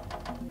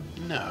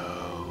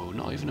 No,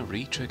 not even a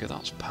retrigger.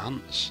 That's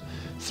pants.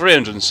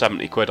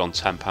 370 quid on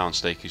 £10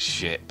 stake is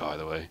shit, by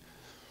the way.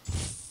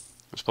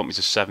 It's put me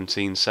to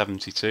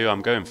 1772.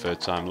 I'm going third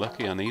time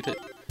lucky. I need it.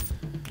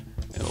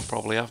 It'll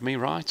probably have me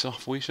right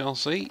off, we shall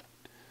see.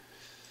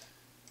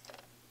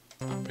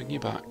 I'll bring you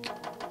back.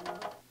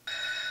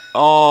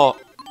 Oh,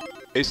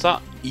 is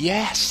that...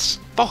 Yes!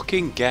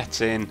 Fucking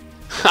get in!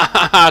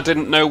 I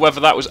didn't know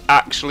whether that was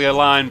actually a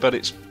line, but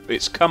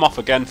it's come off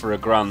again for a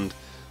grand.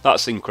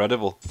 That's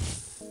incredible.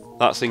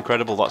 That's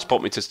incredible. That's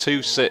put me to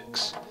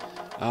 2-6.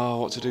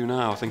 Oh, what to do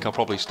now? I think I'll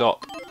probably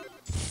stop.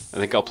 I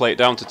think I'll play it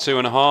down to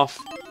 2.5,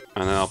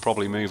 and then I'll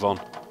probably move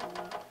on.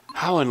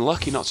 How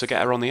unlucky not to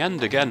get her on the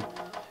end again.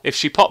 If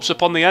she pops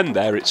up on the end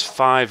there, it's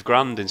 5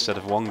 grand instead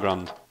of 1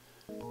 grand.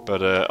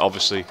 But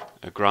obviously,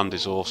 a grand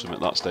is awesome at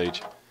that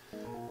stage.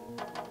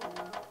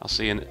 I'll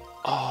see you in...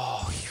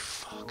 Oh, you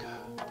fucker.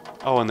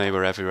 Oh, and they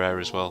were everywhere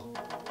as well.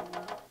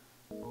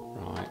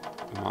 Right,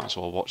 we might as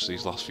well watch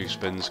these last few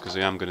spins, because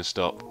I am going to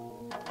stop.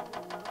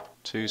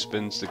 2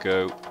 spins to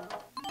go.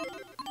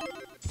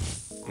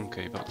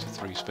 Okay, back to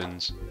 3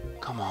 spins.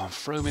 Come on,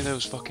 throw me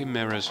those fucking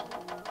mirrors.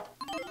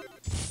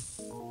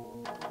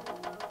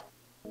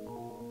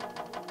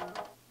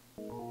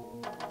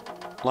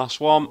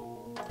 Last one.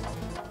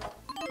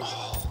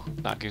 Oh,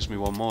 that gives me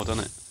one more,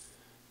 doesn't it?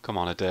 Come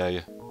on, I dare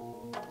you.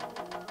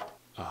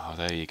 Oh,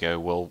 there you go.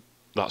 Well,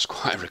 that's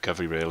quite a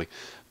recovery, really.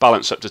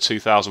 Balance up to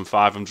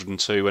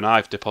 2,502, and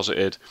I've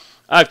deposited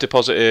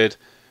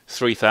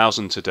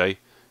 3,000 today.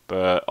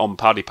 But on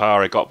Paddy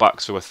Power, I got back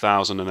to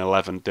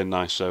 1,011, didn't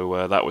I?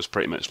 So that was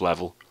pretty much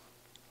level.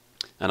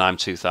 And I'm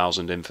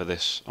 2,000 in for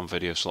this on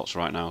video slots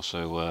right now.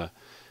 So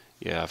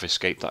yeah, I've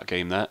escaped that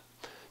game there.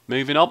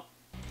 Moving on.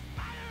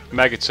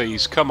 Mega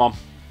Tees, come on.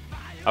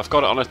 I've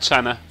got it on a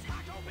tenner.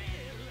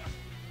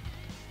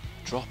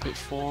 Drop it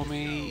for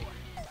me.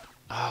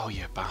 Oh,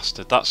 you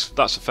bastard. That's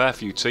a fair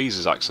few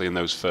teasers, actually, in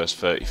those first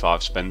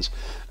 35 spins.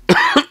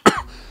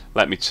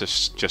 Let me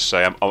just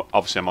say,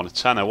 obviously I'm on a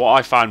tenner. What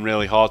I find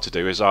really hard to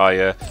do is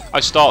I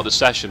start the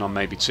session on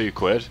maybe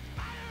 £2,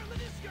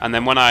 and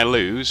then when I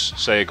lose,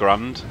 say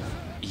 £1,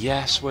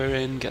 yes, we're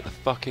in, get the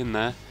fuck in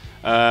there,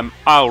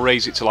 I'll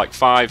raise it to like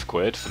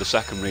 £5 for the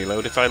second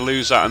reload. If I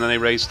lose that and then they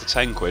raise to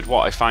 £10,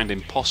 what I find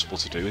impossible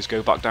to do is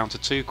go back down to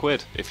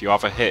 £2 if you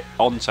have a hit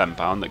on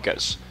 £10 that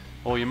gets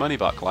all your money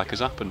back, like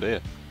has happened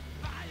here.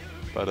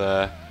 But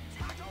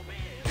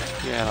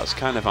yeah, that's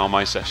kind of how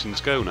my sessions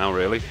go now,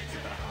 really.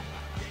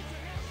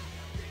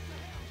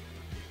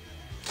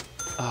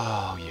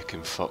 Oh, you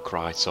can fuck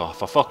right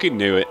off. I fucking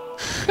knew it.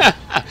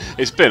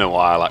 It's been a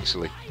while,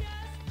 actually.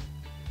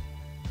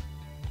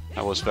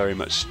 I was very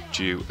much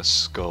due a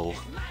skull.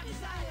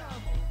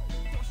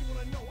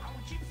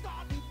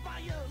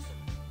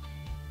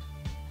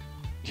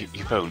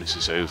 Your bonus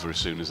is over as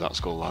soon as that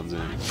skull lands in.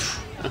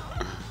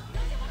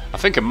 I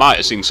think I might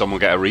have seen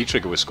someone get a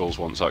re-trigger with skulls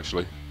once,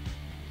 actually.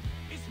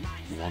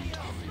 One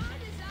time.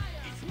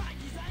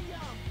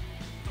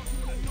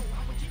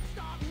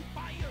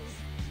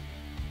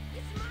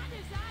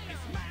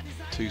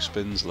 2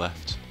 spins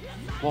left.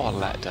 What a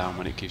letdown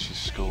when it gives you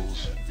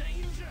skulls.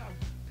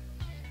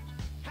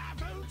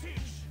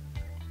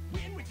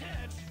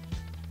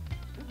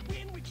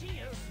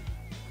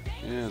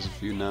 Yeah, there's a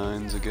few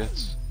 9s, I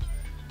guess.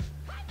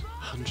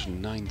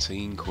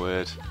 119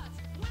 quid.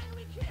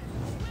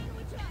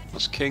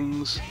 That's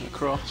kings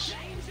across.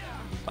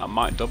 That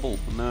might double.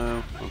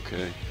 No,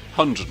 okay.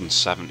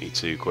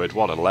 172 quid.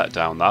 What a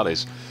letdown that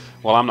is.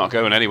 Well, I'm not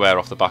going anywhere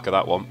off the back of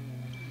that one.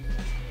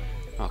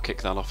 I'll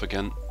kick that off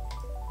again.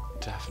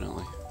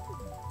 Definitely.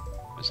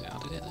 Has it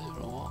added it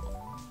there or what?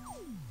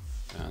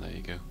 Ah, there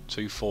you go.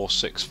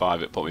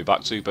 2465 it put me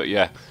back to, but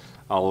yeah,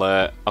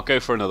 I'll go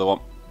for another one.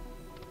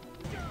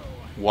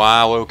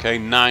 Wow, okay,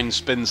 9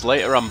 spins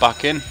later I'm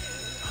back in.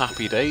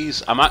 Happy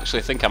days. I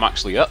think I'm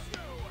actually up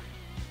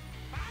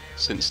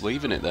since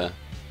leaving it there.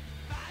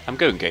 I'm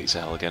going Gates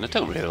of Hell again. I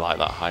don't really like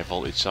that high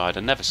voltage side. I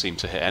never seem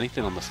to hit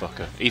anything on the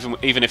fucker,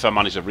 even if I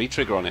manage a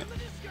re-trigger on it.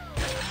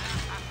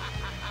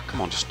 Come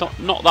on, just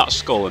not that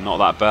skull and not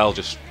that bell,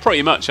 just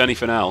pretty much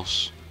anything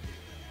else.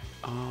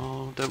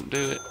 Oh, don't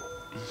do it.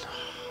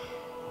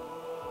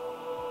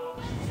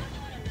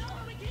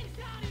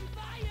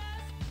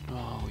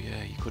 Oh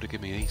yeah, you could have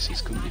given me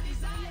aces, couldn't you?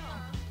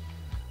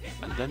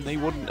 And then they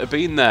wouldn't have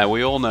been there,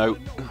 we all know.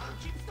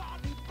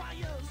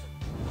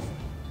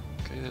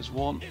 Okay, there's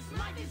one.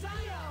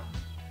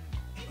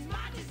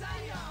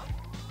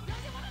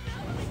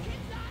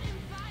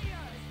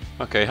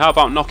 Okay, how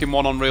about knocking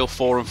one on reel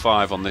 4 and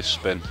 5 on this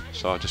spin,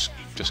 so I just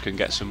can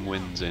get some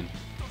wins in.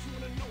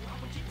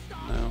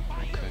 No?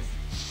 Okay.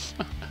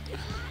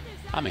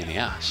 I mean, he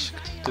asked,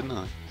 didn't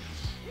I?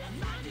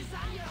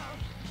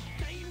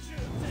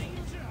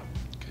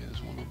 Okay,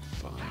 there's one on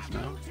 5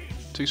 now.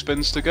 2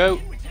 spins to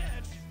go.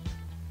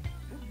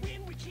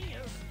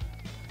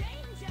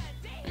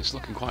 It's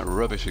looking quite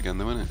rubbish again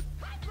though, isn't it?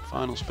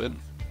 Final spin.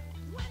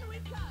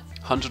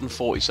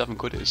 147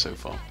 quid it is so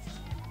far.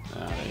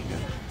 Ah, there you go.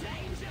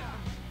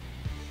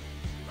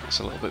 That's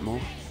a little bit more.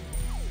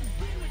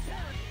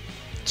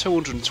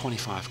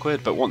 225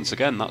 quid, but once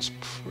again, that's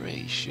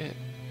pretty shit.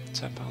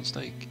 £10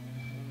 stake.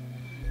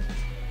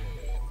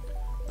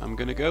 I'm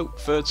gonna go.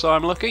 3rd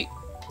time lucky.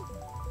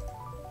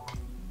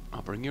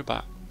 I'll bring you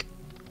back.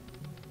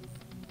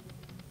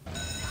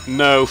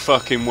 No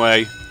fucking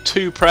way.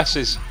 2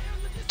 presses.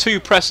 2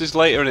 presses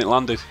later and it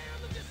landed.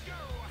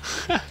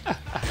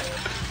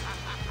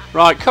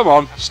 Right, come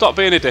on. Stop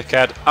being a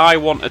dickhead. I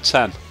want a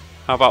 10.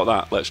 How about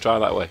that? Let's try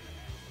that way.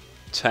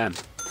 10.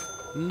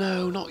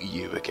 No, not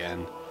you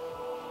again.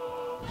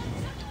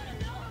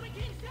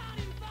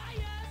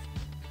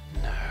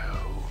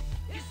 No.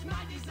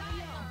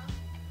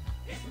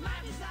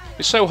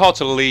 It's so hard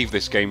to leave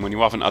this game when you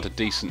haven't had a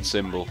decent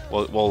symbol.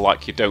 Well,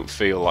 like you don't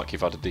feel like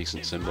you've had a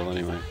decent symbol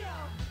anyway.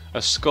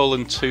 A skull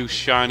and 2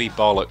 shiny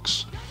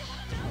bollocks.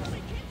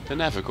 They're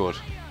never good.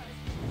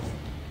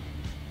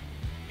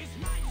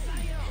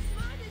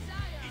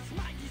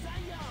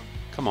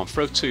 Come on,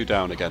 throw 2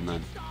 down again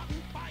then.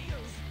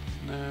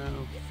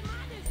 No.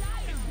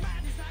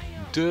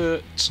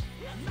 Dirt.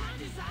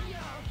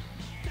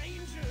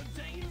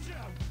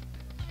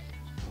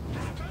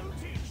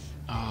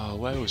 Oh,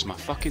 where was my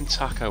fucking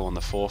taco on the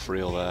 4th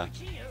reel there?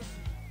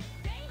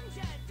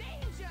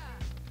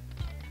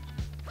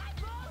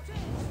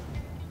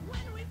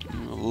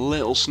 A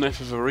little sniff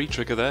of a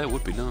re-trigger there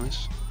would be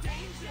nice.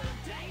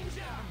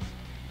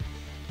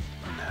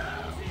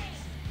 No.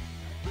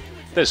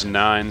 There's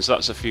 9s,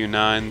 that's a few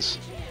 9s.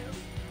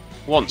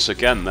 Once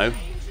again though.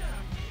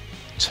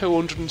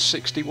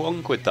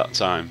 261 quid that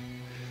time.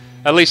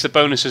 At least the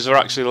bonuses are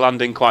actually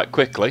landing quite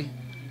quickly.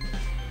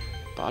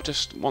 But I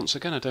just, once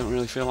again, I don't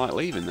really feel like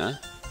leaving there.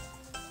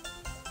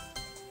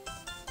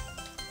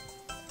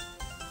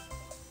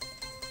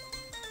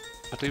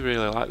 I do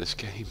really like this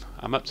game.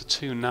 I'm up to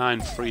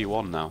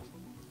 2,931 now.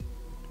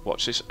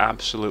 Watch this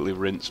absolutely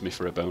rinse me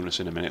for a bonus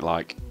in a minute,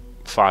 like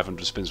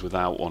 500 spins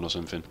without one or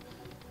something.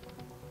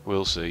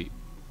 We'll see.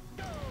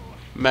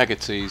 Mega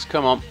tease,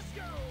 come on.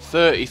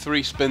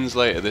 33 spins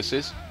later this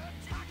is.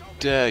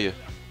 Dare you.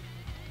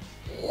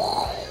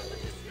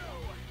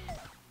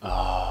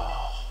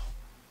 Oh.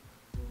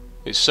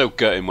 It's so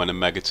gutting when a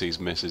mega tease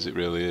misses, it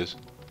really is.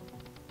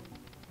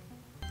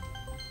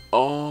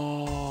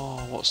 Oh,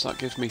 what's that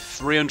give me?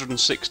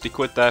 360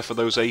 quid there for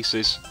those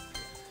aces.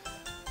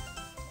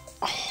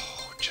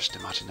 Oh, just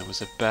imagine there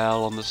was a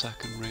bell on the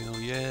second reel.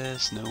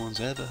 Yes, no one's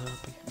ever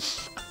happy.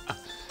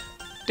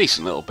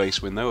 Decent little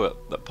base win though,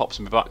 that pops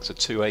me back to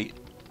 2.8.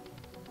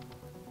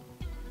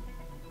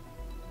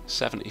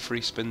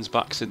 73 spins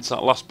back since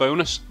that last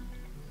bonus.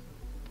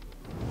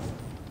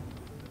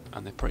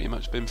 And they've pretty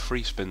much been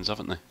free spins,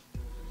 haven't they?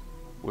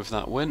 With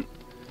that win.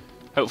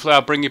 Hopefully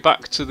I'll bring you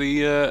back to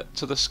the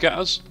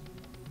scatters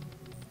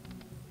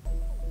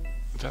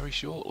very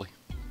shortly.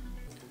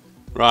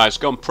 Right, it's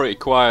gone pretty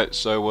quiet,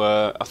 so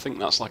I think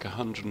that's like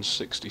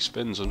 160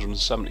 spins,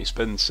 170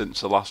 spins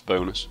since the last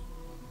bonus.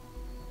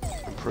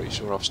 I'm pretty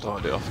sure I've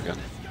started it off again.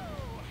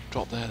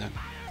 Drop there then.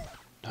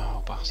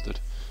 No,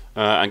 bastard.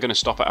 I'm going to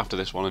stop it after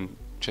this one and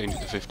change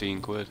it to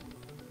 15 quid.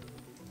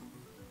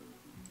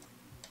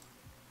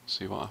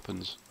 See what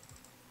happens.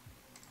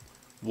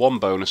 One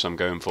bonus I'm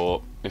going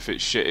for. If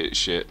it's shit, it's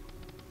shit.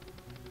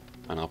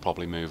 And I'll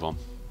probably move on.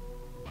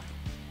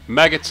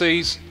 Mega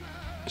tease.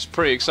 It's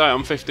pretty exciting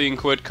on 15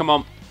 quid. Come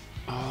on.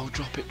 Oh,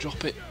 drop it,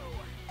 drop it.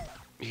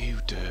 You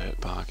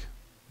dirtbag.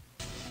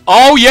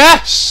 Oh,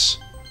 yes!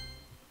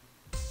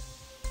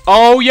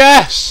 Oh,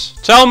 yes!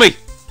 Tell me.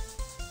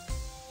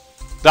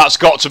 That's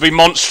got to be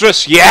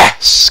monstrous.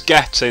 Yes!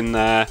 Get in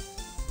there.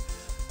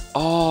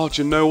 Oh,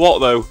 do you know what,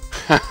 though?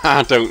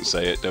 Don't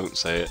say it, don't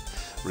say it.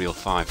 Reel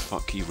 5.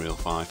 Fuck you, Reel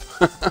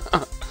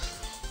 5.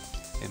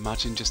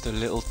 Imagine just a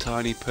little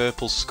tiny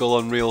purple skull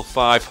on Reel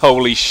 5.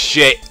 Holy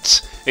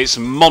shit! It's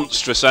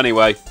monstrous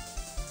anyway.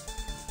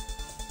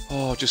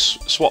 Oh,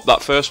 just swap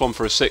that first one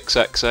for a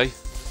 6XA.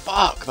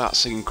 Fuck,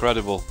 that's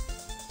incredible.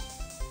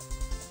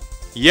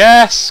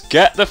 Yes!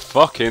 Get the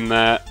fuck in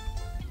there.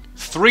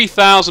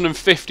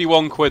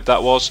 3,051 quid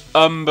that was.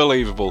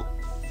 Unbelievable.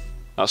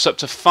 That's up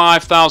to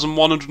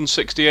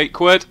 5,168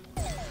 quid.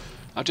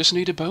 I just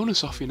need a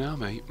bonus off you now,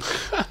 mate.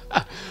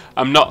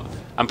 I'm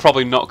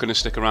probably not going to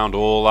stick around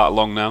all that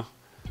long now.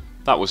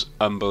 That was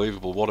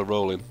unbelievable. What a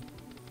roll-in.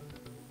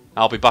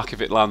 I'll be back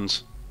if it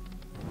lands.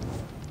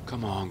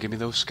 Come on, give me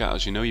those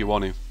scatters. You know you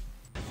want to.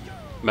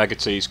 Mega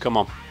tease, come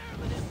on.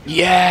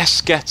 Yes,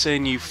 get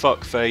in, you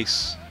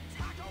fuckface.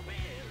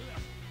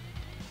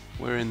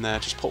 We're in there.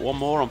 Just put one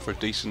more on for a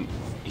decent...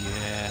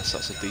 Yes,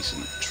 that's a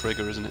decent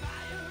trigger, isn't it?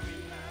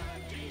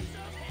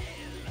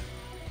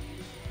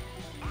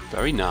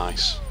 Very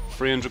nice.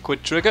 300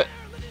 quid trigger.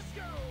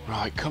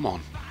 Right, come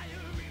on.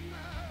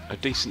 A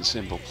decent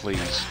symbol,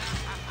 please.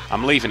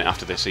 I'm leaving it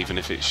after this, even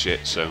if it's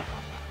shit, so...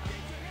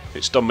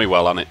 It's done me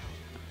well, hasn't it?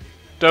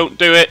 Don't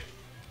do it!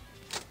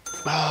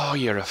 Oh,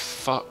 you're a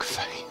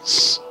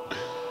fuckface.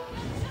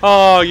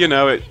 Oh, you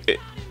know,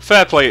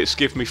 fair play, it's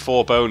given me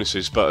 4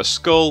 bonuses, but a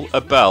skull,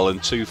 a bell,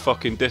 and 2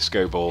 fucking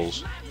disco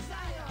balls.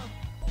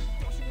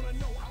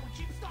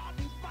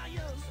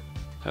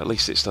 At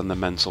least it's done the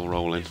mental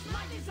rolling.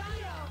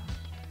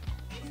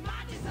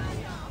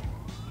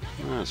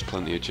 There's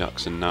plenty of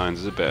jacks and 9s,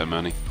 there's a bit of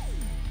money.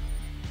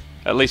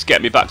 At least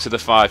get me back to the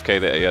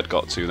 5k that he had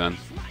got to then.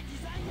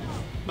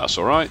 That's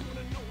alright.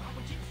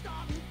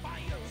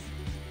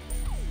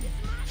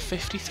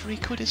 53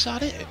 quid, is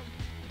that it?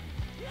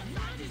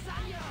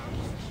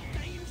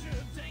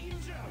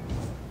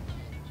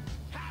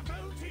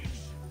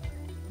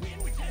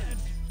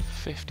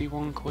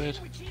 £51 quid.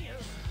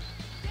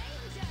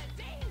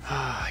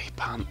 Ah, he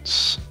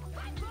pants.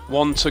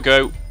 1 to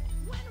go.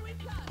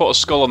 Put a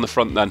skull on the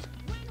front then.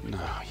 No,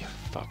 you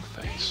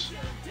fuckface.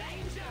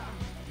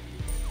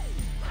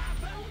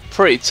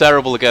 Pretty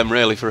terrible again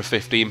really for a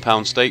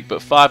 £15 stake,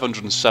 but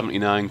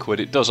 579 quid.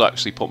 It does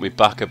actually put me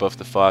back above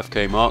the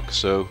 5k mark,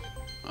 so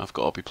I've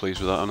got to be pleased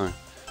with that, haven't I?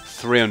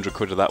 300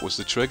 quid of that was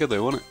the trigger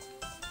though, wasn't it?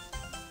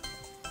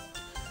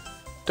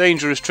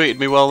 Danger has treated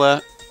me well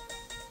there.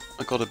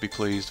 I've got to be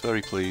pleased,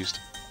 very pleased.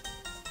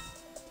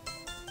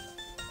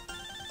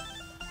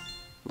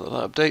 Look at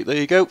that update, there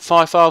you go.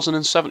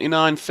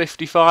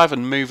 5,079.55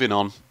 and moving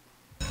on.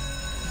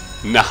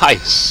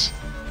 Nice!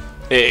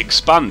 It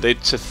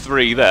expanded to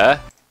 3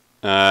 there.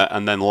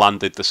 And then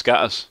landed the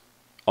scatters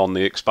on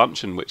the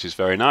expansion, which is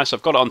very nice.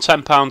 I've got it on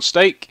 £10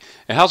 stake.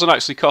 It hasn't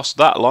actually cost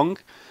that long,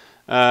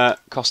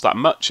 cost that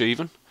much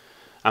even.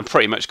 I'm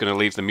pretty much going to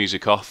leave the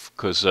music off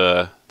because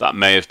that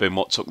may have been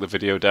what took the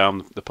video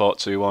down, the part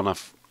 2 one.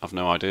 I've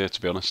no idea,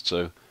 to be honest,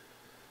 so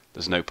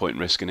there's no point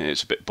in risking it.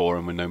 It's a bit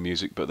boring with no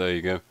music, but there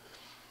you go.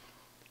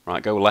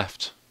 Right, go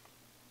left.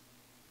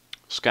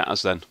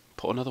 Scatters then.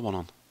 Put another one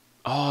on.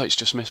 Oh, it's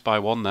just missed by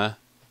one there.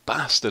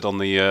 Bastard on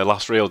the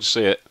last reel. Did you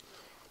see it?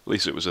 At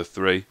least it was a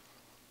 3.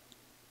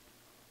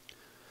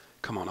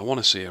 Come on, I want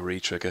to see a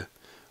re-trigger.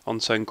 On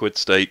 10 quid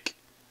stake.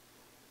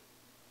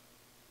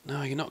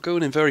 No, you're not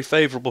going in very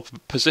favourable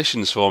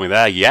positions for me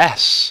there.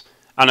 Yes!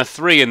 And a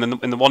 3 in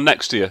the one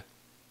next to you.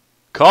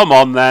 Come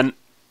on then.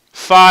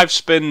 5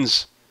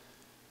 spins.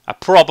 I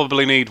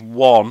probably need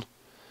 1.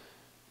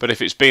 But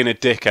if it's being a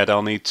dickhead,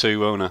 I'll need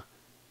 2, won't I?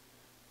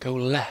 Go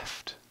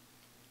left.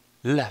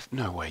 Left.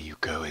 No, where you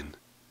going?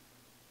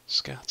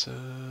 Scatter.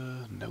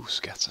 No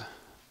scatter.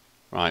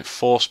 Right,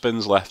 4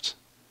 spins left.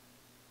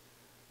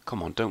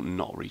 Come on, don't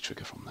not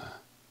re-trigger from there.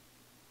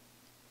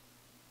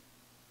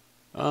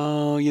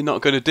 Oh, you're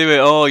not going to do it,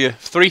 are you?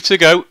 3 to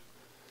go.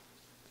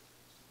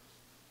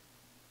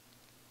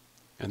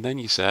 And then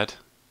you said,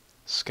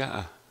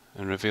 scatter,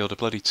 and revealed a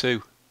bloody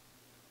 2.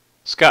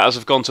 Scatters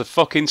have gone to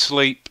fucking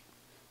sleep.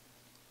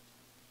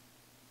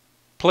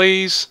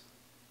 Please.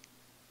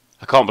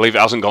 I can't believe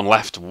it hasn't gone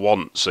left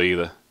once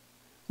either.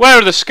 Where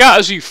are the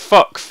scatters, you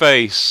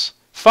fuckface?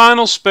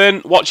 Final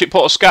spin. Watch it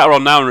put a scatter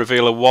on now and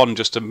reveal a 1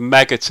 just to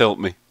mega tilt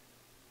me.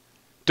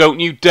 Don't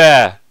you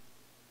dare.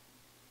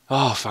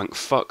 Oh, thank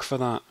fuck for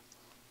that.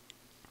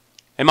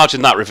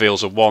 Imagine that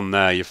reveals a 1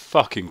 there. You're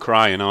fucking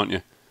crying, aren't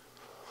you?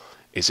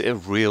 Is it a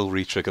real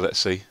re-trigger? Let's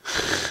see.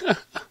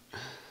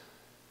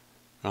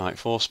 Right,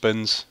 4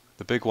 spins.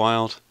 The big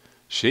wild.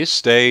 She's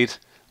stayed.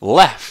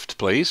 Left,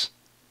 please.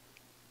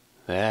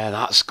 There,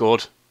 that's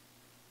good.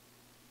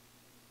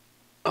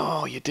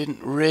 Oh, you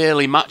didn't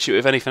really match it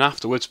with anything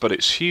afterwards, but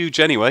it's huge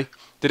anyway.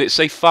 Did it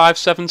say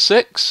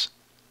 576?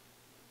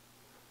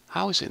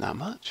 How is it that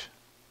much?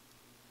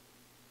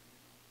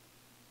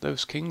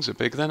 Those kings are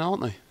big then,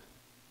 aren't they?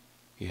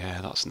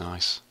 Yeah, that's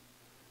nice.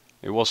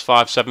 It was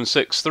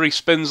 576. 3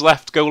 spins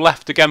left. Go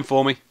left again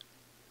for me.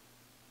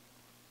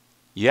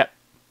 Yep.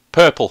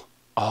 Purple.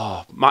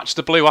 Oh, match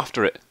the blue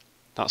after it.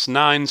 That's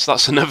 9s.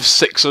 That's another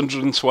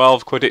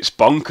 612 quid. It's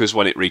bonkers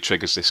when it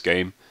re-triggers this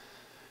game.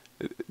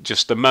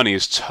 Just the money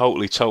is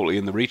totally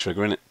in the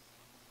re-trigger, isn't it?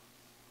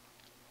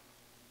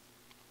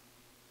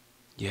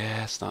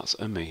 Yes, that's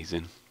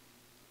amazing.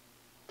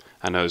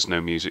 I know there's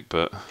no music,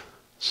 but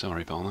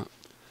sorry about that.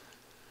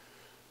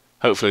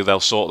 Hopefully they'll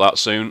sort that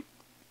soon.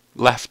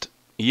 Left.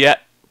 Yeah,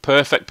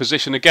 perfect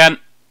position again.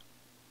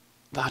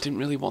 I didn't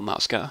really want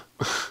that scatter.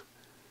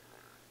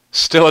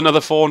 Still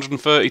another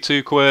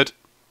 432 quid.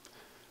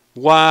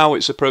 Wow,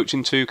 it's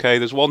approaching 2k.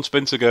 There's 1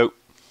 spin to go.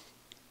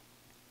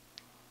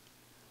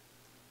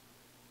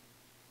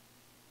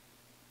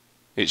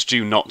 It's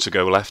due not to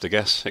go left, I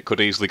guess. It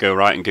could easily go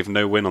right and give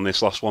no win on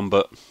this last one,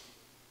 but...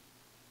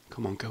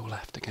 Come on, go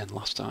left again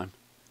last time.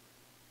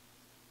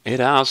 It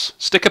has.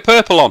 Stick a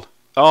purple on.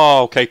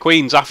 Oh, okay,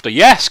 queens after.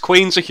 Yes,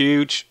 queens are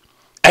huge.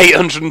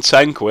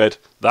 810 quid.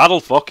 That'll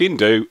fucking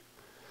do.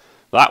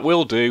 That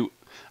will do.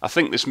 I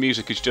think this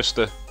music is just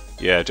a...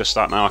 Yeah, just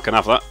that now. I can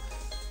have that.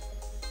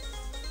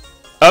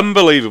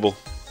 Unbelievable.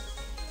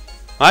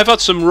 I've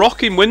had some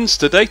rocking wins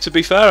today, to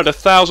be fair. I had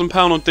 £1,000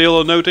 on Deal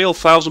or No Deal,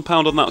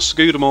 £1,000 on that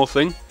Scudamore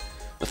thing,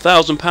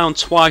 £1,000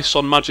 twice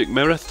on Magic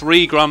Mirror,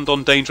 3 grand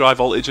on Danger High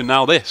Voltage, and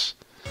now this.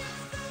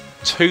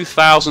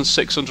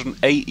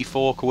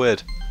 2,684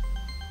 quid.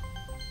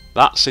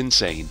 That's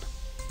insane.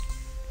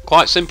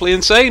 Quite simply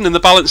insane, and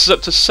the balance is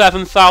up to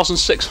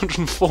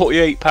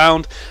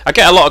 £7,648. I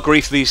get a lot of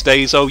grief these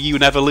days, oh, you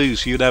never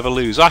lose, you never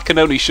lose. I can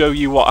only show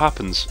you what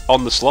happens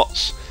on the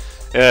slots.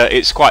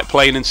 It's quite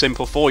plain and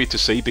simple for you to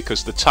see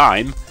because the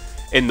time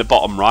in the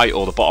bottom right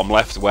or the bottom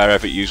left,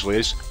 wherever it usually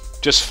is,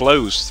 just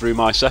flows through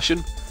my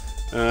session.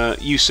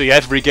 You see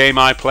every game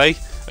I play.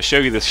 I show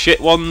you the shit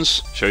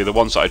ones, show you the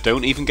ones that I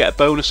don't even get a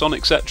bonus on,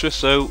 etc.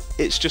 So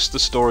it's just the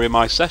story of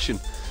my session.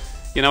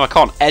 You know, I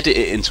can't edit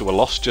it into a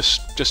loss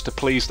just to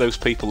please those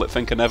people that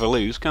think I never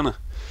lose, can I?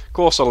 Of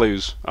course I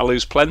lose. I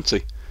lose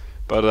plenty.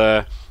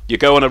 But you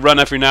go on a run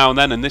every now and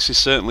then, and this is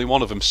certainly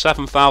one of them.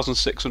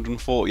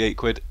 7,648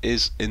 quid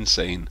is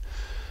insane.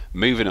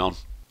 Moving on.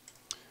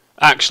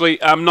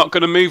 Actually, I'm not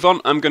going to move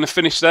on. I'm going to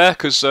finish there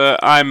because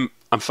I'm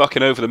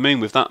fucking over the moon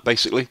with that,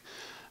 basically.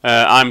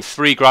 I'm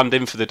 3 grand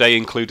in for the day,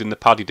 including the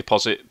paddy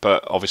deposit,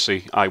 but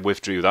obviously I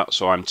withdrew that,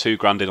 so I'm 2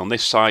 grand in on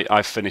this site.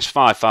 I've finished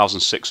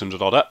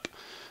 5,600 odd up,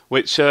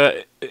 which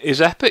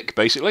is epic,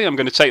 basically. I'm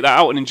going to take that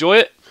out and enjoy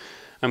it.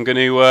 I'm going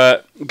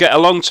to get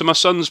along to my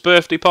son's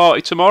birthday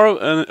party tomorrow,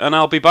 and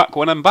I'll be back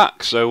when I'm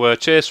back. So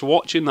cheers for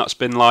watching. That's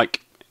been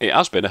like, it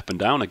has been up and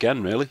down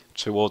again, really.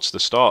 Towards the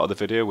start of the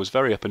video was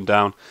very up and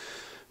down.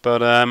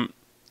 But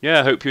yeah,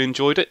 I hope you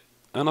enjoyed it,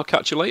 and I'll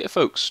catch you later,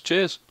 folks.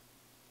 Cheers.